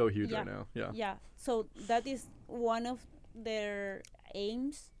 chatbots are so huge right now. Yeah. Yeah. So that is one of their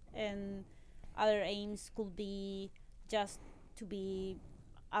aims, and other aims could be just to be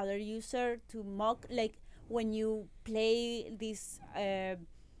other user to mock, like when you play these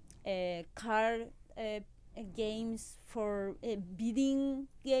card games for bidding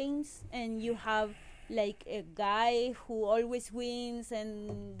games, and you have like a guy who always wins,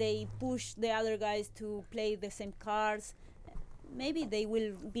 and they push the other guys to play the same cards. Maybe they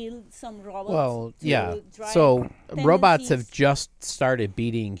will build some robots. Well, to yeah. drive So robots have tendencies. just started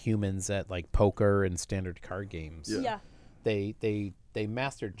beating humans at poker and standard card games. Yeah. Yeah. They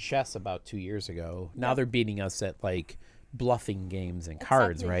mastered chess about 2 years ago. Now Yeah. they're beating us at bluffing games and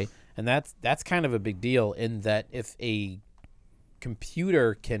cards, Exactly. right? And that's kind of a big deal in that if a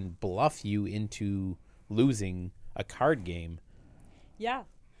computer can bluff you into losing a card game, Yeah.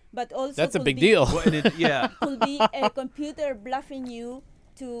 But also that's a could big be- deal. Well, and it, yeah. Could be a computer bluffing you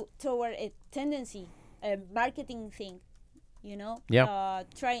toward a tendency, a marketing thing, Yeah.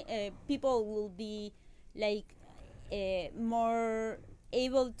 People will be more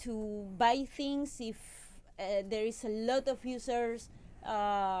able to buy things if there is a lot of users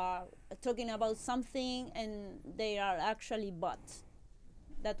talking about something and they are actually bots.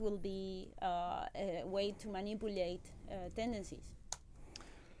 That will be a way to manipulate tendencies.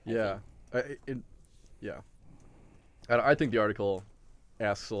 Yeah. I think the article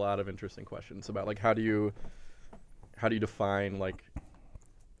asks a lot of interesting questions about how do you define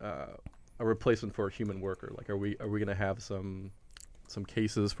a replacement for a human worker? Are we going to have some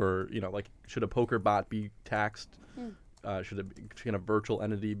cases for should a poker bot be taxed? Can a virtual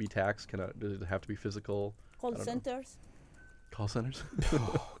entity be taxed? Does it have to be physical? Call I don't know. centers. Call centers?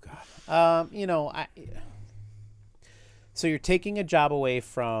 So you're taking a job away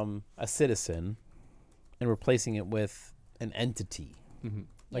from a citizen and replacing it with an entity,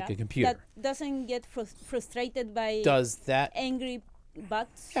 like Yeah. a computer. That doesn't get frustrated by Does that? angry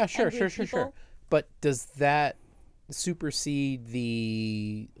bots. Yeah, sure. people. But does that supersede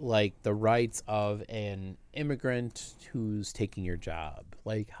the rights of an immigrant who's taking your job?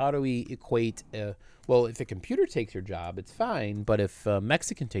 How do we equate? If a computer takes your job, it's fine. But if a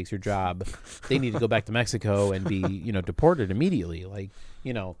Mexican takes your job, they need to go back to Mexico and be deported immediately.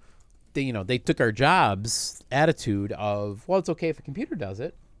 They took our jobs attitude of, well, it's okay if a computer does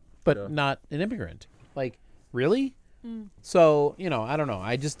it, but not an immigrant. Really? So, I don't know.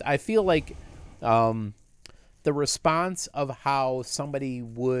 I feel like the response of how somebody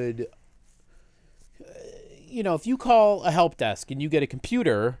would, if you call a help desk and you get a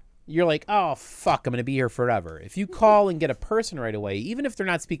computer, you're like, oh, fuck, I'm going to be here forever. If you call and get a person right away, even if they're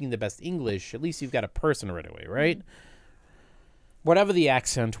not speaking the best English, at least you've got a person right away, right? Whatever the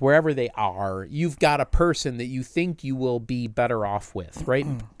accent, wherever they are, you've got a person that you think you will be better off with, right?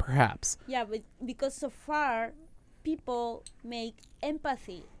 Perhaps. Yeah, but because so far people make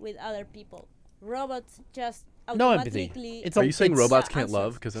empathy with other people. Robots just No empathy. automatically. It's Are you saying it's- robots Yeah, can't answers.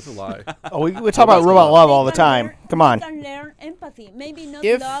 love? Because that's a lie. Oh, we talk about robot love all the They can time. learn- Come on. They can learn empathy. Maybe not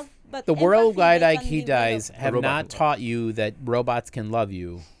If love, but the empathy worldwide they can IQ develop. guys have robot not can taught you that robots can love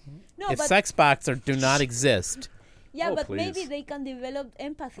you. No, If but sex bots do not exist, yeah, Oh, but maybe please. they can develop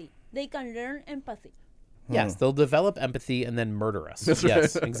empathy. They can learn empathy. Yes, they'll develop empathy and then murder us. That's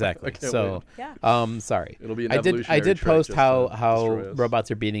yes, right. exactly. I can't So, Yeah. sorry. It'll be an I did evolutionary trait post just how to destroy us.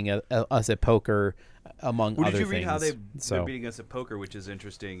 robots are beating us at poker, among Well, other did you read things. how they're so beating us at poker, which is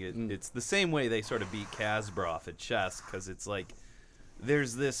interesting? It's the same way they sort of beat Kasparov at chess, because it's like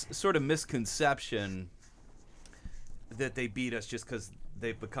there's this sort of misconception that they beat us just because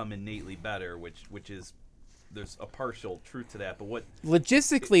they've become innately better, which is there's a partial truth to that. But what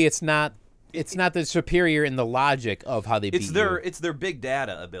logistically, it's not the superior in the logic of how they beat you. it's their big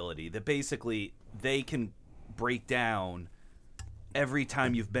data ability that basically they can break down every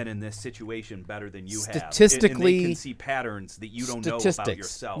time you've been in this situation better than you have. Statistically- and they can see patterns that you don't know about Statistics.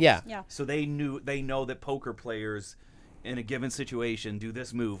 yourself. Yeah. Yeah. So they know that poker players in a given situation do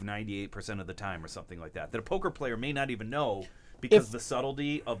this move 98% of the time or something like that. That a poker player may not even know because the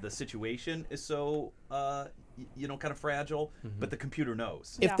subtlety of the situation is so kind of fragile, but the computer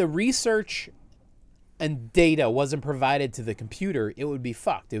knows. If Yeah. the research and data wasn't provided to the computer, it would be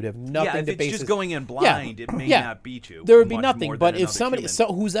fucked. It would have nothing if to it's base just it- going in blind, it may Yeah. not beat you. There would be much nothing. more But than if another somebody,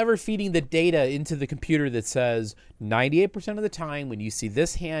 human. who's ever feeding the data into the computer that says 98% of the time when you see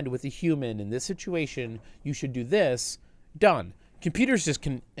this hand with a human in this situation, you should do this, done. Computers just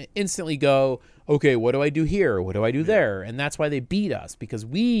can instantly go, okay, what do I do here? What do I do there? And that's why they beat us, because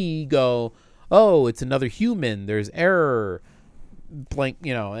we go, oh, it's another human. There's error. Blank,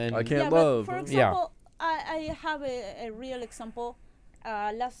 and I can't yeah, love. But for Yeah. example, I have a real example.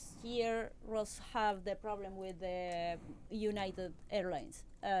 Last year, Ross had the problem with the United Airlines.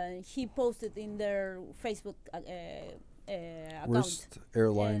 He posted in their Facebook account. Worst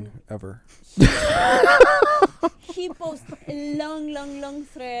airline ever. He posted a long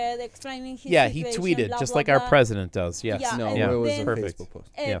thread explaining his yeah, he situation, tweeted blah, just blah, like our blah. president does. Yes. Yeah, No, and yeah. it was then- a Perfect. Facebook post.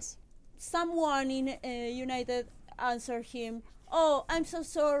 Yes. Someone in United answered him, "Oh, I'm so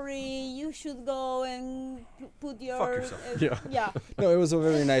sorry. You should go and put your yourself." yeah." No, it was a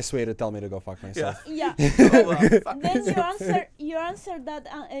very nice way to tell me to go fuck myself. Yeah. Then you answered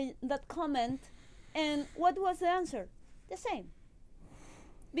that comment, and what was the answer? The same.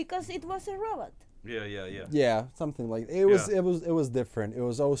 Because it was a robot. Yeah. Yeah, something like it was different. It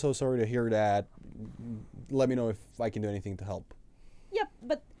was oh so sorry to hear that. Let me know if I can do anything to help. Yep,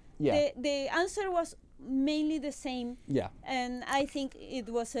 but Yeah. the answer was mainly the same. Yeah. And I think it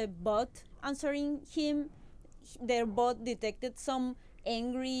was a bot answering him. Their bot detected some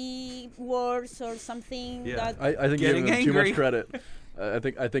angry words or something Yeah. that I think Getting giving him too angry. much credit. I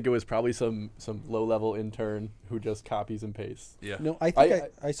think it was probably some low level intern who just copies and pastes. Yeah. No, I think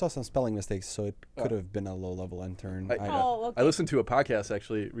I saw some spelling mistakes, so it could have been a low level intern. Oh, okay. I listened to a podcast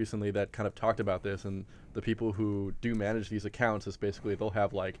actually recently that kind of talked about this, and the people who do manage these accounts is basically they'll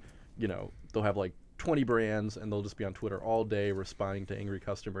have like 20 brands, and they'll just be on Twitter all day responding to angry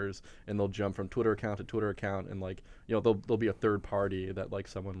customers, and they'll jump from Twitter account to Twitter account, and there'll be a third party that like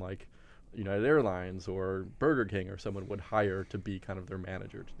someone like United Airlines or Burger King or someone would hire to be kind of their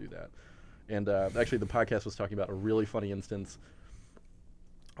manager to do that. And actually the podcast was talking about a really funny instance,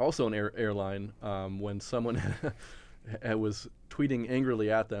 also an airline, when someone was tweeting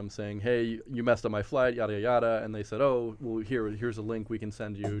angrily at them saying, hey, you messed up my flight, yada, yada, yada. And they said, oh, well, here's a link we can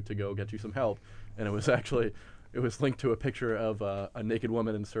send you to go get you some help. And it was linked to a picture of a naked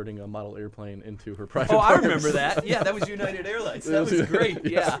woman inserting a model airplane into her private Oh, I parts. remember that. Yeah, that was United Airlines. That was Yeah. great.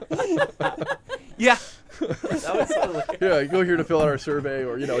 Yeah. Yeah. That was totally. Yeah, go here to fill out our survey,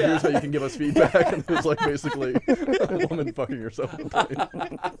 or here's how you can give us feedback. And it was like basically a woman fucking herself. in the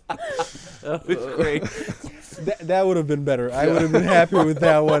plane. That was great. That would have been better. I would have been happy with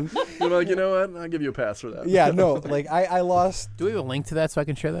that one. You're like, you know what? I'll give you a pass for that. Yeah, no, like I lost. Do we have a link to that so I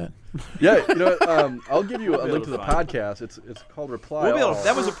can share that? Yeah, you know what? I'll give you a We'll be link able to to the find podcast. It's called Reply We'll be able All.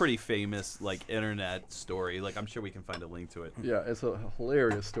 that was a pretty famous internet story. I'm sure we can find a link to it. Yeah, it's a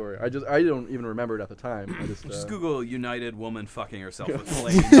hilarious story. I don't even remember it at the time. I Just Google United woman fucking herself with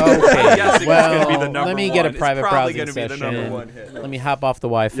planes. Okay, I'm guessing well, it's gonna be the number let me get a one. private it's probably browsing gonna be the number session. one hit. Let me hop off the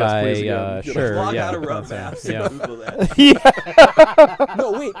Wi-Fi. please, again. Sure. Log yeah. out of Rub okay, Maps yeah. and Google that.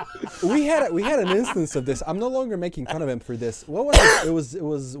 No, wait. We had an instance of this. I'm no longer making fun of him for this. What was it? It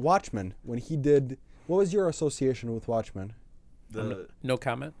was Watchmen when he did. What was your association with Watchmen? No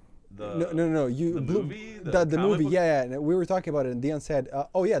comment. No. You the blue, movie? the The comic movie. book? Yeah. And we were talking about it, and Dion said,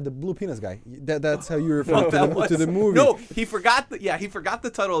 "Oh yeah, the blue penis guy." That's how you refer That to the movie. No, he forgot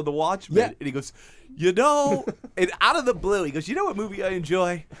the title of The Watchmen, Yeah. and he goes, and out of the blue, he goes, you know what movie I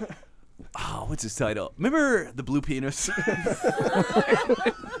enjoy? Oh, what's his title? Remember The Blue Penis?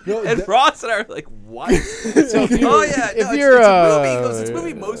 No, And that- Ross and I are like, what? So if Oh yeah, if no, you're it's a movie. He goes, it's a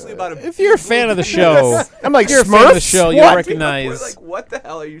movie uh, mostly about a. if you're a fan of the show, I'm like, if you're a fan of the Smurfs? show, you'll What? We're recognize like, what the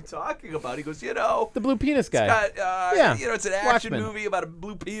hell are you talking about? He goes, you know, the blue penis guy. it's got, Yeah. you know, it's an action Watchmen. movie about a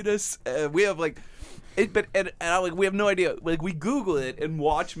blue penis. We have like. And I'm like, we have no idea. Like, we Google it, and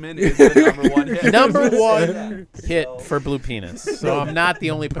Watchmen is the number one hit. Number Yeah. one hit for blue penis. So I'm not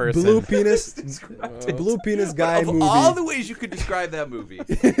the only person. Blue penis, Described it. blue penis guy Of movie. all the ways you could describe that movie, a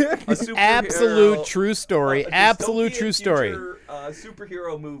superhero, Absolute true story. a Absolute dystopian true story. future,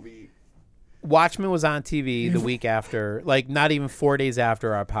 superhero movie. Watchmen was on TV the week after, like not even 4 days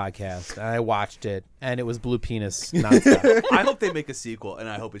after our podcast. And I watched it, and it was blue penis nonstop. I hope they make a sequel, and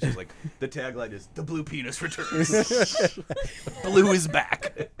I hope it's just like the tagline is "The Blue Penis Returns." Blue is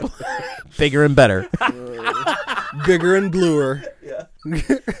back. Bigger and better. Bigger and bluer. Yeah.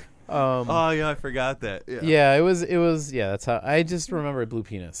 Um, Oh yeah, I forgot that. Yeah. yeah, it was. Yeah, that's how I just remembered blue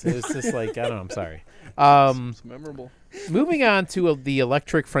penis. It was just like I don't know. I'm sorry. It's memorable. Moving on to the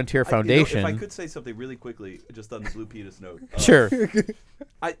Electric Frontier You know, Foundation. if I could say something really quickly, just on the blue penis note. Sure.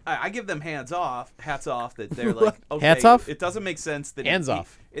 I give them hats off that they're like, okay, Hats off? It doesn't make sense that Hands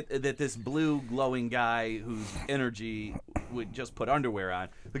off. that this blue glowing guy whose energy would just put underwear on.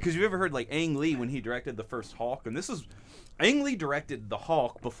 Because you ever heard like Ang Lee when he directed the first Hulk, and this is Ang Lee directed the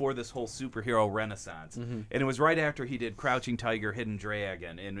Hulk before this whole superhero renaissance, and it was right after he did Crouching Tiger, Hidden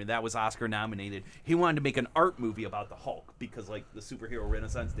Dragon, and that was Oscar nominated. He wanted to make an art movie about the Hulk because like the superhero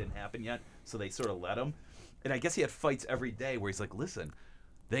renaissance didn't happen yet, so they sort of let him. And I guess he had fights every day where he's like, listen,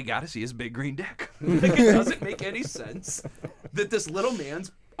 they got to see his big green dick. Like, it doesn't make any sense that this little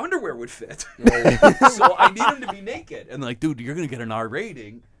man's underwear would fit. So I need him to be naked. And like, dude, you're going to get an R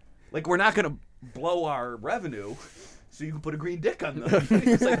rating. Like, we're not going to blow our revenue so you can put a green dick on them.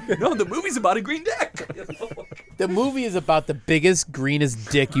 He's like, no, the movie's about a green dick. You know? The movie is about the biggest, greenest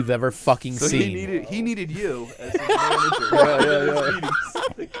dick you've ever fucking So seen. he needed you as his manager.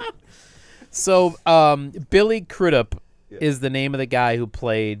 So, Billy Crudup is the name of the guy who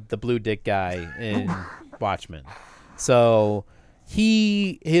played the blue dick guy in Watchmen. So,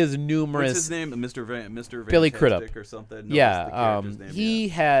 he has numerous. What's his name? Mr. Mr. Billy Fantastic Crudup. or something? No, Yeah, what's the character's name? he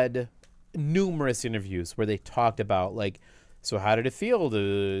had numerous interviews where they talked about like, so how did it feel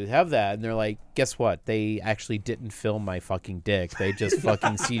to have that? And they're like, guess what? They actually didn't film my fucking dick. They just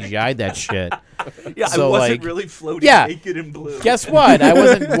fucking CGI'd that shit. Yeah, So, I wasn't like, really floating yeah. naked in blue. Guess what? I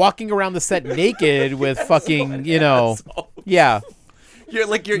wasn't walking around the set naked with fucking, you know, yeah. You're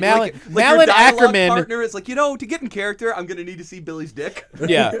like your Malin- like Malin your dialogue Ackerman- partner is like, you know, to get in character, I'm gonna need to see Billy's dick.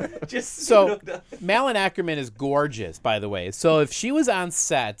 Yeah. Just So, you know, Malin Ackerman is gorgeous, by the way. So if she was on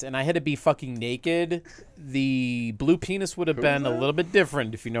set and I had to be fucking naked, the blue penis would have been a little bit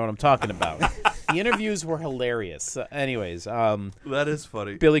different, if you know what I'm talking about. The interviews were hilarious. Anyways, that is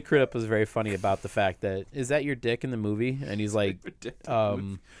funny. Billy Crudup was very funny about the fact that, is that your dick in the movie? And he's like,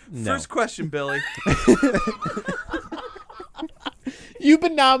 no. First question, Billy. You've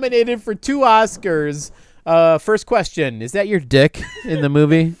been nominated for 2 Oscars. First question, is that your dick in the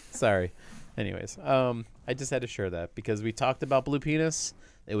movie? Sorry. Anyways, I just had to share that because we talked about blue penis.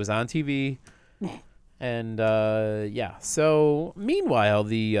 It was on TV. And, yeah. So, meanwhile,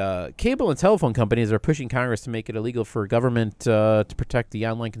 the cable and telephone companies are pushing Congress to make it illegal for government to protect the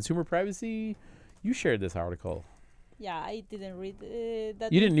online consumer privacy. You shared this article. Yeah, I didn't read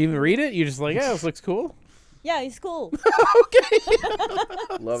that. You didn't even read it? You're just like, yeah, this looks cool. Yeah, it's cool.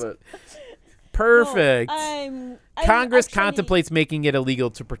 Love it. Perfect. No, I'm Congress actually- contemplates making it illegal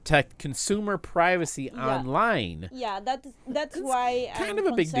to protect consumer privacy Yeah. online. Yeah, that's why kind I'm of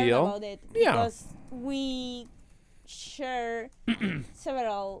a big concerned deal. about it. Yeah. Because we share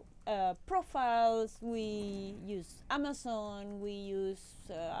several profiles. We use Amazon. We use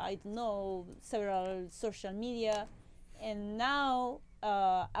I don't know, several social media, and now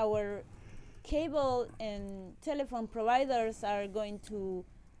our cable and telephone providers are going to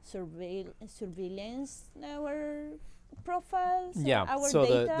surveillance our profiles. Yeah. Our So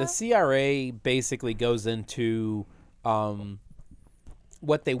data. the CRA basically goes into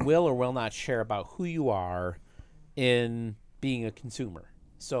what they will or will not share about who you are in being a consumer.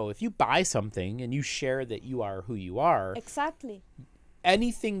 So if you buy something and you share that you are who you are, Exactly.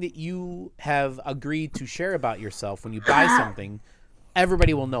 anything that you have agreed to share about yourself when you buy something,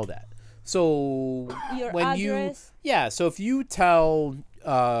 everybody will know that. So Your when address. so if you tell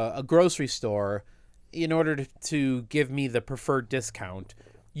a grocery store, in order to give me the preferred discount,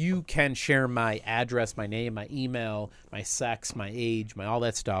 you can share my address, my name, my email, my sex, my age, my all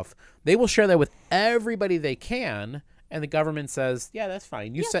that stuff. They will share that with everybody they can, and the government says, yeah, that's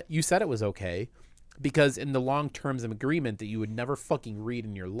fine. You said it was okay. because in the long terms of agreement that you would never fucking read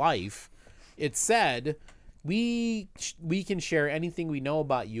in your life, it said we can share anything we know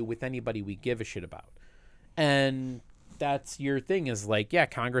about you with anybody we give a shit about. And that's your thing is like, yeah,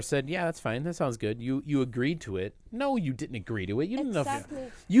 Congress said, yeah, that's fine. That sounds good. You agreed to it. No, you didn't agree to it. You didn't know.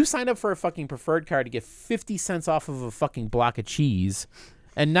 You signed up for a fucking preferred card to get 50 cents off of a fucking block of cheese.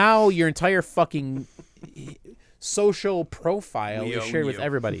 And now your entire fucking social profile is shared with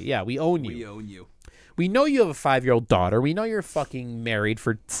everybody. Yeah, we own you. We own you. We know you have a 5-year-old daughter. We know you're fucking married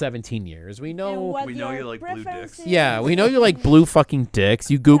for 17 years. We know you like blue dicks. Yeah, we know you like blue fucking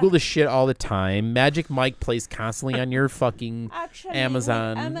dicks. You Google the shit all the time. Magic Mike plays constantly on your fucking Actually,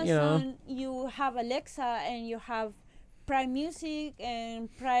 Amazon. With Amazon, you know, you have Alexa and you have Prime Music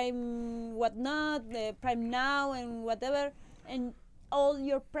and Prime whatnot, the Prime Now and whatever, and all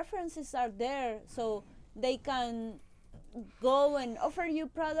your preferences are there, so they can go and offer you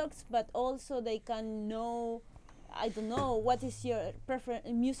products, but also they can know, I don't know, what is your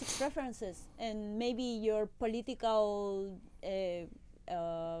music preferences, and maybe your political, I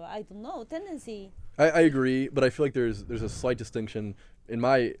don't know, tendency. I agree, but I feel like there's a slight distinction in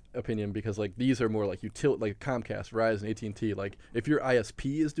my opinion, because like these are more like like Comcast, Verizon, AT&T. Like if your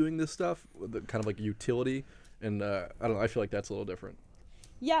ISP is doing this stuff, kind of like utility, and I don't know, I feel like that's a little different.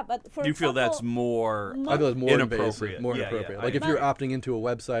 Yeah, but for you feel that's more I feel it's more inappropriate. invasive, more inappropriate. Like if you're opting into a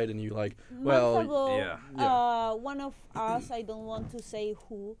website and you like, one of us, I don't want to say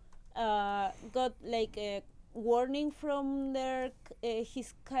who, got like a warning from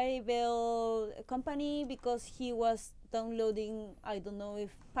his cable company because he was downloading, I don't know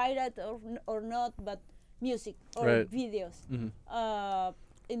if pirate or not, but music or videos.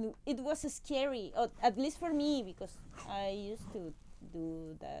 And it was scary, at least for me, because I used to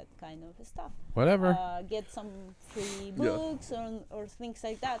do that kind of stuff. Whatever. Get some free books or things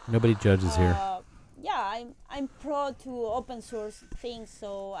like that. Nobody judges here. Yeah, I'm pro to open source things,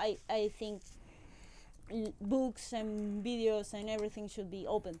 so I think books and videos and everything should be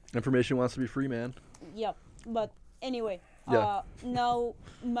open. Information wants to be free, man. Yeah, but anyway, now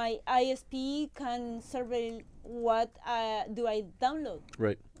my ISP can survey what do I download.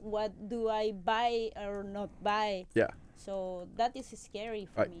 Right. What do I buy or not buy. Yeah. So that is scary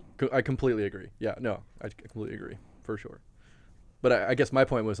for me. I completely agree. Yeah, no, I completely agree, for sure. But I guess my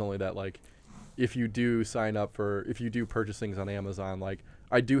point was only that, like, if you do purchase things on Amazon, like,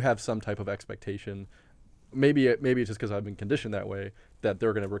 I do have some type of expectation. Maybe it's just because I've been conditioned that way, that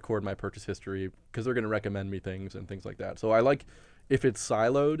they're going to record my purchase history because they're going to recommend me things and things like that. So I like if it's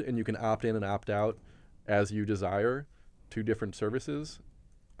siloed and you can opt in and opt out as you desire to different services.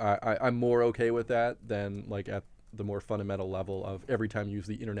 I'm more okay with that than like at the more fundamental level of every time you use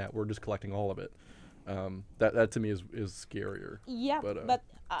the internet, we're just collecting all of it. That to me is scarier. Yeah, but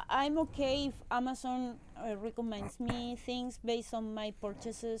I'm okay if Amazon recommends me things based on my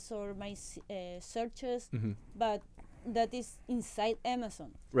purchases or my searches, but that is inside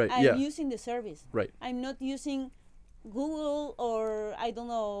Amazon. Right. I'm using the service. Right. I'm not using Google or I don't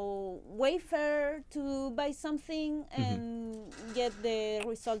know Wayfair to buy something and get the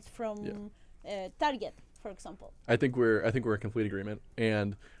results from Target, for example. I think we're in complete agreement,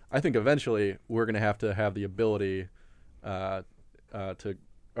 and I think eventually we're going to have the ability to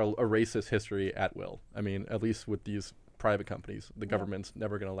erase this history at will. I mean, at least with these private companies, the government's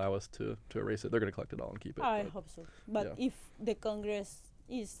never going to allow us to erase it. They're going to collect it all and keep it. I hope so. But if the Congress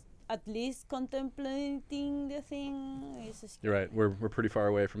is at least contemplating the thing, it's scary. You're right. We're pretty far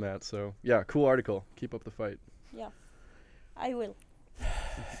away from that. So yeah, cool article. Keep up the fight. Yeah, I will.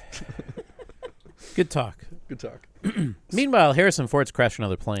 Good talk. Good talk. Meanwhile, Harrison Ford's crashing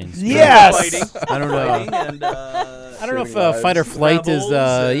other planes. Yes. I don't know. And, I don't know if fight or flight is.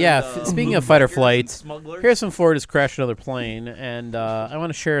 Speaking of fight or flight, Harrison Ford is crashing another plane, and I want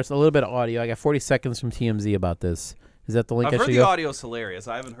to share a little bit of audio. I got 40 seconds from TMZ about this. Is that the link? I've heard the go? audio's hilarious.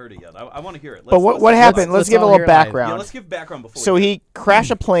 I haven't heard it yet. I want to hear it. But what happened? Let's give a little background. Yeah, let's give background before. So he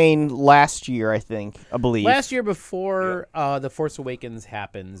crashed a plane last year, I believe. Last year before The Force Awakens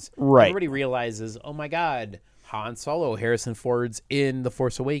happens, right. Everybody realizes, oh my God, Han Solo, Harrison Ford's in The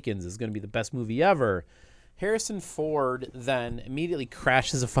Force Awakens. Is going to be the best movie ever. Harrison Ford then immediately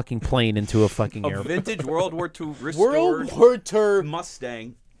crashes a fucking plane into a fucking airplane. Vintage World War II restored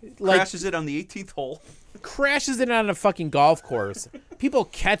Mustang. Crashes it on the 18th hole. Crashes it on a fucking golf course. People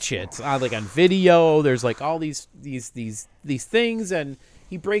catch it on video. There's like all these things, and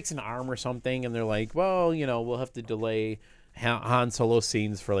he breaks an arm or something, and they're like, well, we'll have to delay Han Solo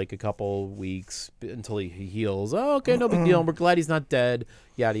scenes for like a couple weeks until he heals. Oh, okay, no big deal. We're glad he's not dead.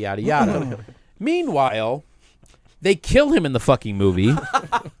 Yada yada yada. Meanwhile, they kill him in the fucking movie.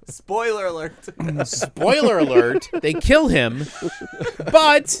 Spoiler alert. Spoiler alert, they kill him,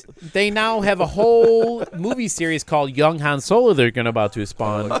 but they now have a whole movie series called Young Han Solo they're about to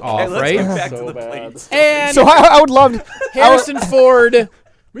spawn off, let's right? get back So to the bad. planes. And So I would love. Harrison Ford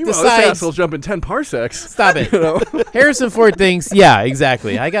Meanwhile, decides- this asshole's jumping 10 parsecs. Stop it. Harrison Ford thinks, yeah,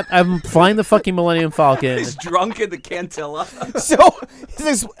 exactly. I'm flying the fucking Millennium Falcon. He's drunk in the Cantilla. So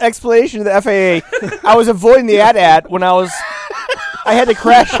his explanation to the FAA, I was avoiding the AT-AT when I had to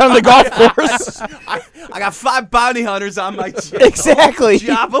crash on the golf course. I got 5 bounty hunters on my channel. Exactly.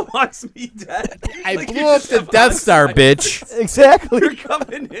 Jabba wants me dead. I Like, blew you up just the have Death Star, homicide. bitch. Exactly. You're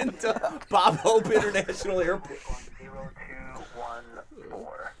coming into Bob Hope International Airport. 0214.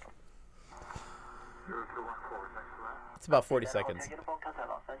 It's about 40 seconds.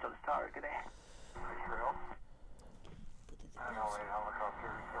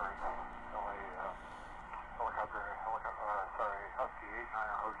 Husky 89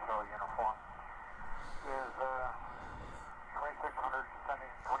 Hotel uniform is 2600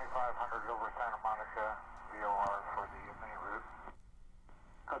 sending 2500 over Santa Monica VOR for the main route.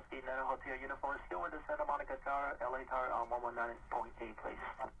 Husky 9 Hotel uniform still with the Santa Monica Tower, LA Tower on 119.8, please.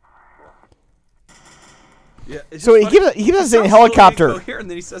 Yeah, it's So just he funny. keeps us saying sounds so helicopter. incoherent, and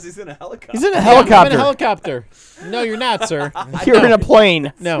then he says he's in a helicopter. He's in a I'm in helicopter. a helicopter. No, you're not, sir. You're in a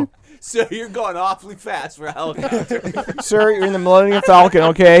plane. No. So you're going awfully fast for a helicopter. Sir, you're in the Millennium Falcon,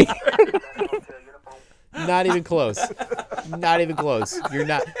 okay? Not even close. Not even close. You're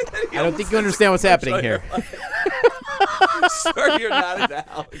not. I don't think you understand what's happening here. Sir, you're not in a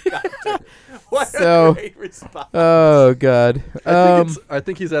helicopter. What So- a great response. Oh, God. I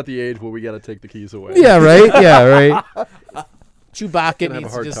think he's at the age where we got to take the keys away. Yeah, right? Yeah, right. Chewbacca Gonna have a needs to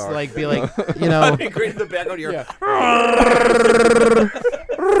hard just, talk. like, be like, you know. That'd be great in the background here. Yeah.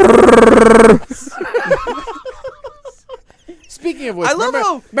 Speaking of which, I love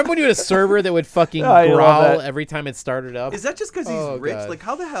how- remember when you had a server that would fucking I love growl that. every time it started up? Is that just because he's Oh, rich? God. Like,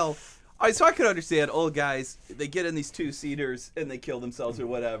 how the hell? All right, so I could understand old guys, they get in these 2-seaters and they kill themselves or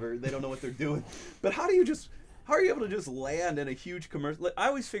whatever. They don't know what they're doing. But how are you able to just land in a huge commercial? I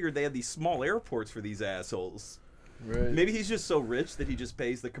always figured they had these small airports for these assholes. Right. Maybe he's just so rich that he just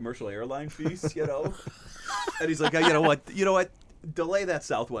pays the commercial airline fees, you know? And he's like, oh, you know what? Delay that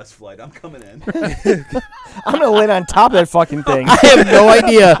Southwest flight. I'm coming in. I'm going to land on top of that fucking thing. I have no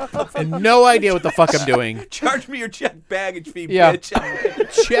idea. No idea what the fuck I'm doing. Charge me your check baggage fee, Yeah.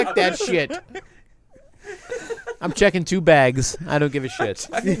 bitch. Check that shit. I'm checking 2 bags. I don't give a shit.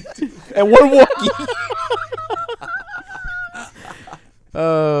 And one Wookiee.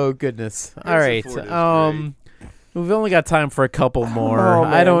 Oh goodness. All right. Harrison Ford is We've only got time for a couple more. Oh, I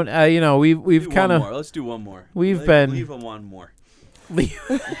man. don't. You know, we've Do kind one more. of. Let's do one more. We've been- Leave him one more.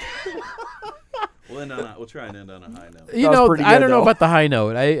 We'll try and end on a high note. You That was know, pretty I good, don't know though. about the high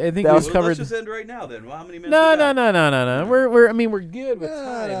note. I think That we've was Well, covered. let's just end right now then. Well, how many minutes? No, we no, got? no. We're good with No,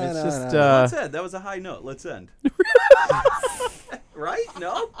 time. no, It's no, just. no. Let's end. That was a high note. Let's end. Right?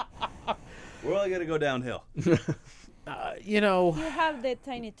 No? We're only going to go downhill. You know, You have the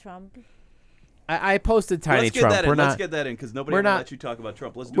tiny Trump. I posted Tiny Let's get Trump. that We're in. not. Let's get that in because nobody we're ever not- let you talk about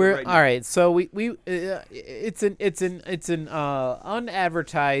Trump. Let's do We're it right now. all right. So it's an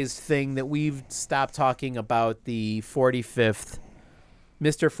unadvertised thing that we've stopped talking about the 45th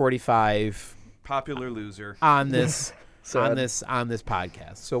Mr. 45 Popular loser. on this Sad. on this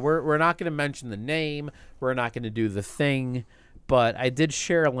podcast. So we're not going to mention the name. We're not going to do the thing, but I did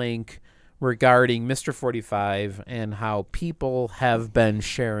share a link regarding Mr. 45 and how people have been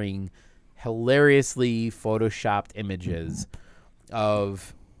sharing hilariously photoshopped images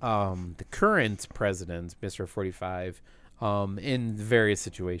of the current president, Mr. 45, in various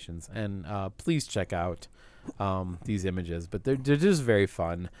situations. And please check out these images, but they're just very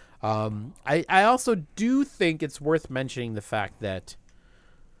fun. I also do think it's worth mentioning the fact that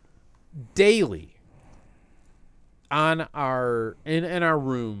daily on our in our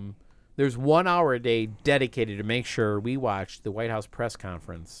room, there's 1 hour a day dedicated to make sure we watch the White House press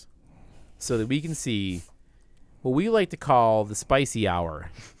conference so that we can see what we like to call the spicy hour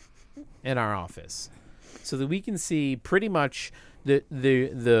in our office, so that we can see pretty much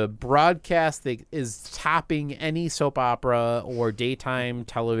the broadcast that is topping any soap opera or daytime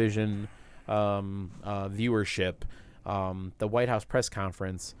television viewership. The White House press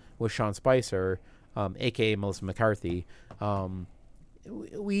conference with Sean Spicer, aka Melissa McCarthy.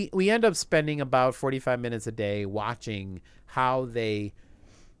 We end up spending about 45 minutes a day watching how they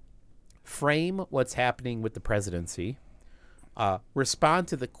frame what's happening with the presidency, respond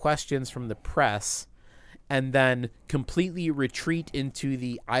to the questions from the press, and then completely retreat into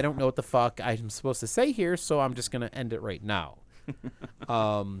the I don't know what the fuck I'm supposed to say here, so I'm just going to end it right now.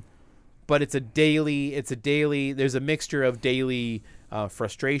 But it's a daily. There's a mixture of daily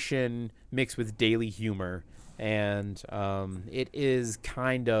frustration mixed with daily humor, and it is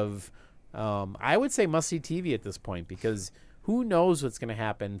kind of, I would say, must-see TV at this point, because who knows what's going to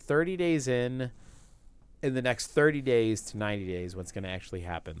happen 30 days in the next 30 days to 90 days, what's going to actually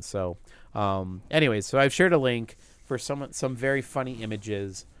happen. So, anyways, so I've shared a link for some very funny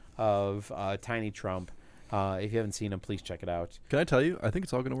images of Tiny Trump. If you haven't seen them, please check it out. Can I tell you? I think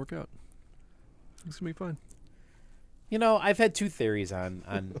it's all going to work out. It's going to be fine. You know, I've had two theories on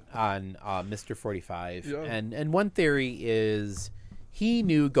Mr. 45, Yeah. and one theory is he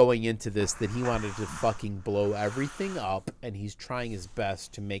knew going into this that he wanted to fucking blow everything up, and he's trying his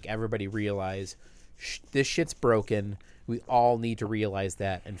best to make everybody realize this shit's broken. We all need to realize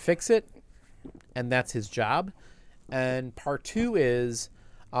that and fix it, and that's his job. And part two is,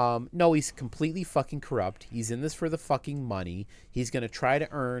 no, he's completely fucking corrupt. He's in this for the fucking money. He's going to try to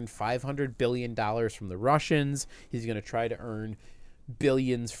earn $500 billion from the Russians. He's going to try to earn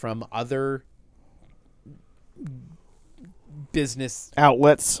billions from other business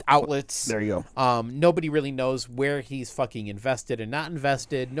Outlets. There you go. Nobody really knows where he's fucking invested and not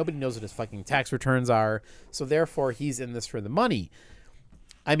invested. Nobody knows what his fucking tax returns are. So therefore, he's in this for the money.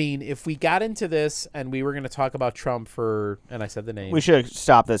 I mean, if we got into this and we were going to talk about Trump and I said the name. We should have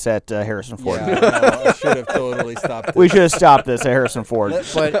stopped this at Harrison Ford. Yeah, no, I should have totally stopped it. We should have stopped this at Harrison Ford.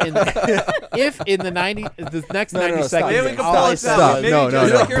 But if in the next 90 stop. seconds, Maybe we can all pull I it said out. was, Maybe No,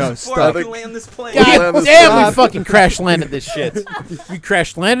 just no, like no, here's no, before I stop. can land this plane. God damn, we fucking crash landed this shit. We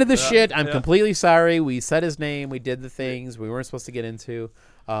crash landed this shit. I'm completely sorry. We said his name. We did the things we weren't supposed to get into.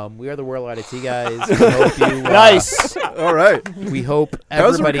 We are the Worldwide IT guys. We hope you, Nice. All right. we hope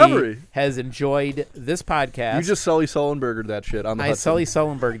How's the everybody recovery? has enjoyed this podcast. You just Sully Sullenberger that shit on the I Hudson. Sully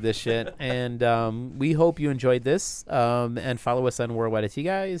Sullenberg this shit, and we hope you enjoyed this. And follow us on Worldwide IT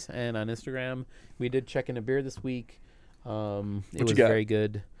Guys and on Instagram. We did check in a beer this week. It you was got? very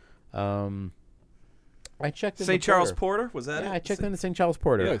good. I checked in St. the Charles Porter. Porter? Was that it? Yeah, I checked in the St. Charles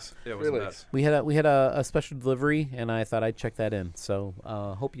Porter. Nice. Yeah, it was Really the nice. best. We had a special delivery, and I thought I'd check that in. So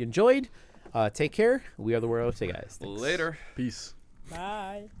hope you enjoyed. Take care. We are the World IT Guys. Thanks. Later. Peace.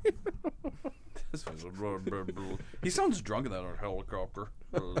 Bye. This was he sounds drunk in that helicopter.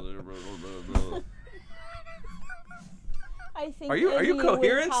 I think Are you Emily will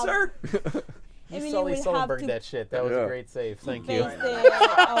coherent, have- sir? Emily Sully will have Sullenberg to that shit. That was Yeah. a great save. Thank you. paste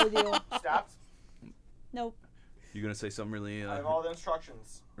the audio. Stopped. Nope. You gonna say something really, I have all the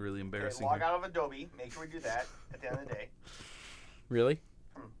instructions. really Okay, embarrassing? log here? out of Adobe. Make sure we do that at the end of the day. Really?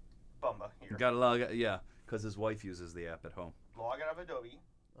 Bumba here. Gotta log out, yeah, because his wife uses the app at home. Log out of Adobe.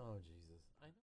 Oh Jesus.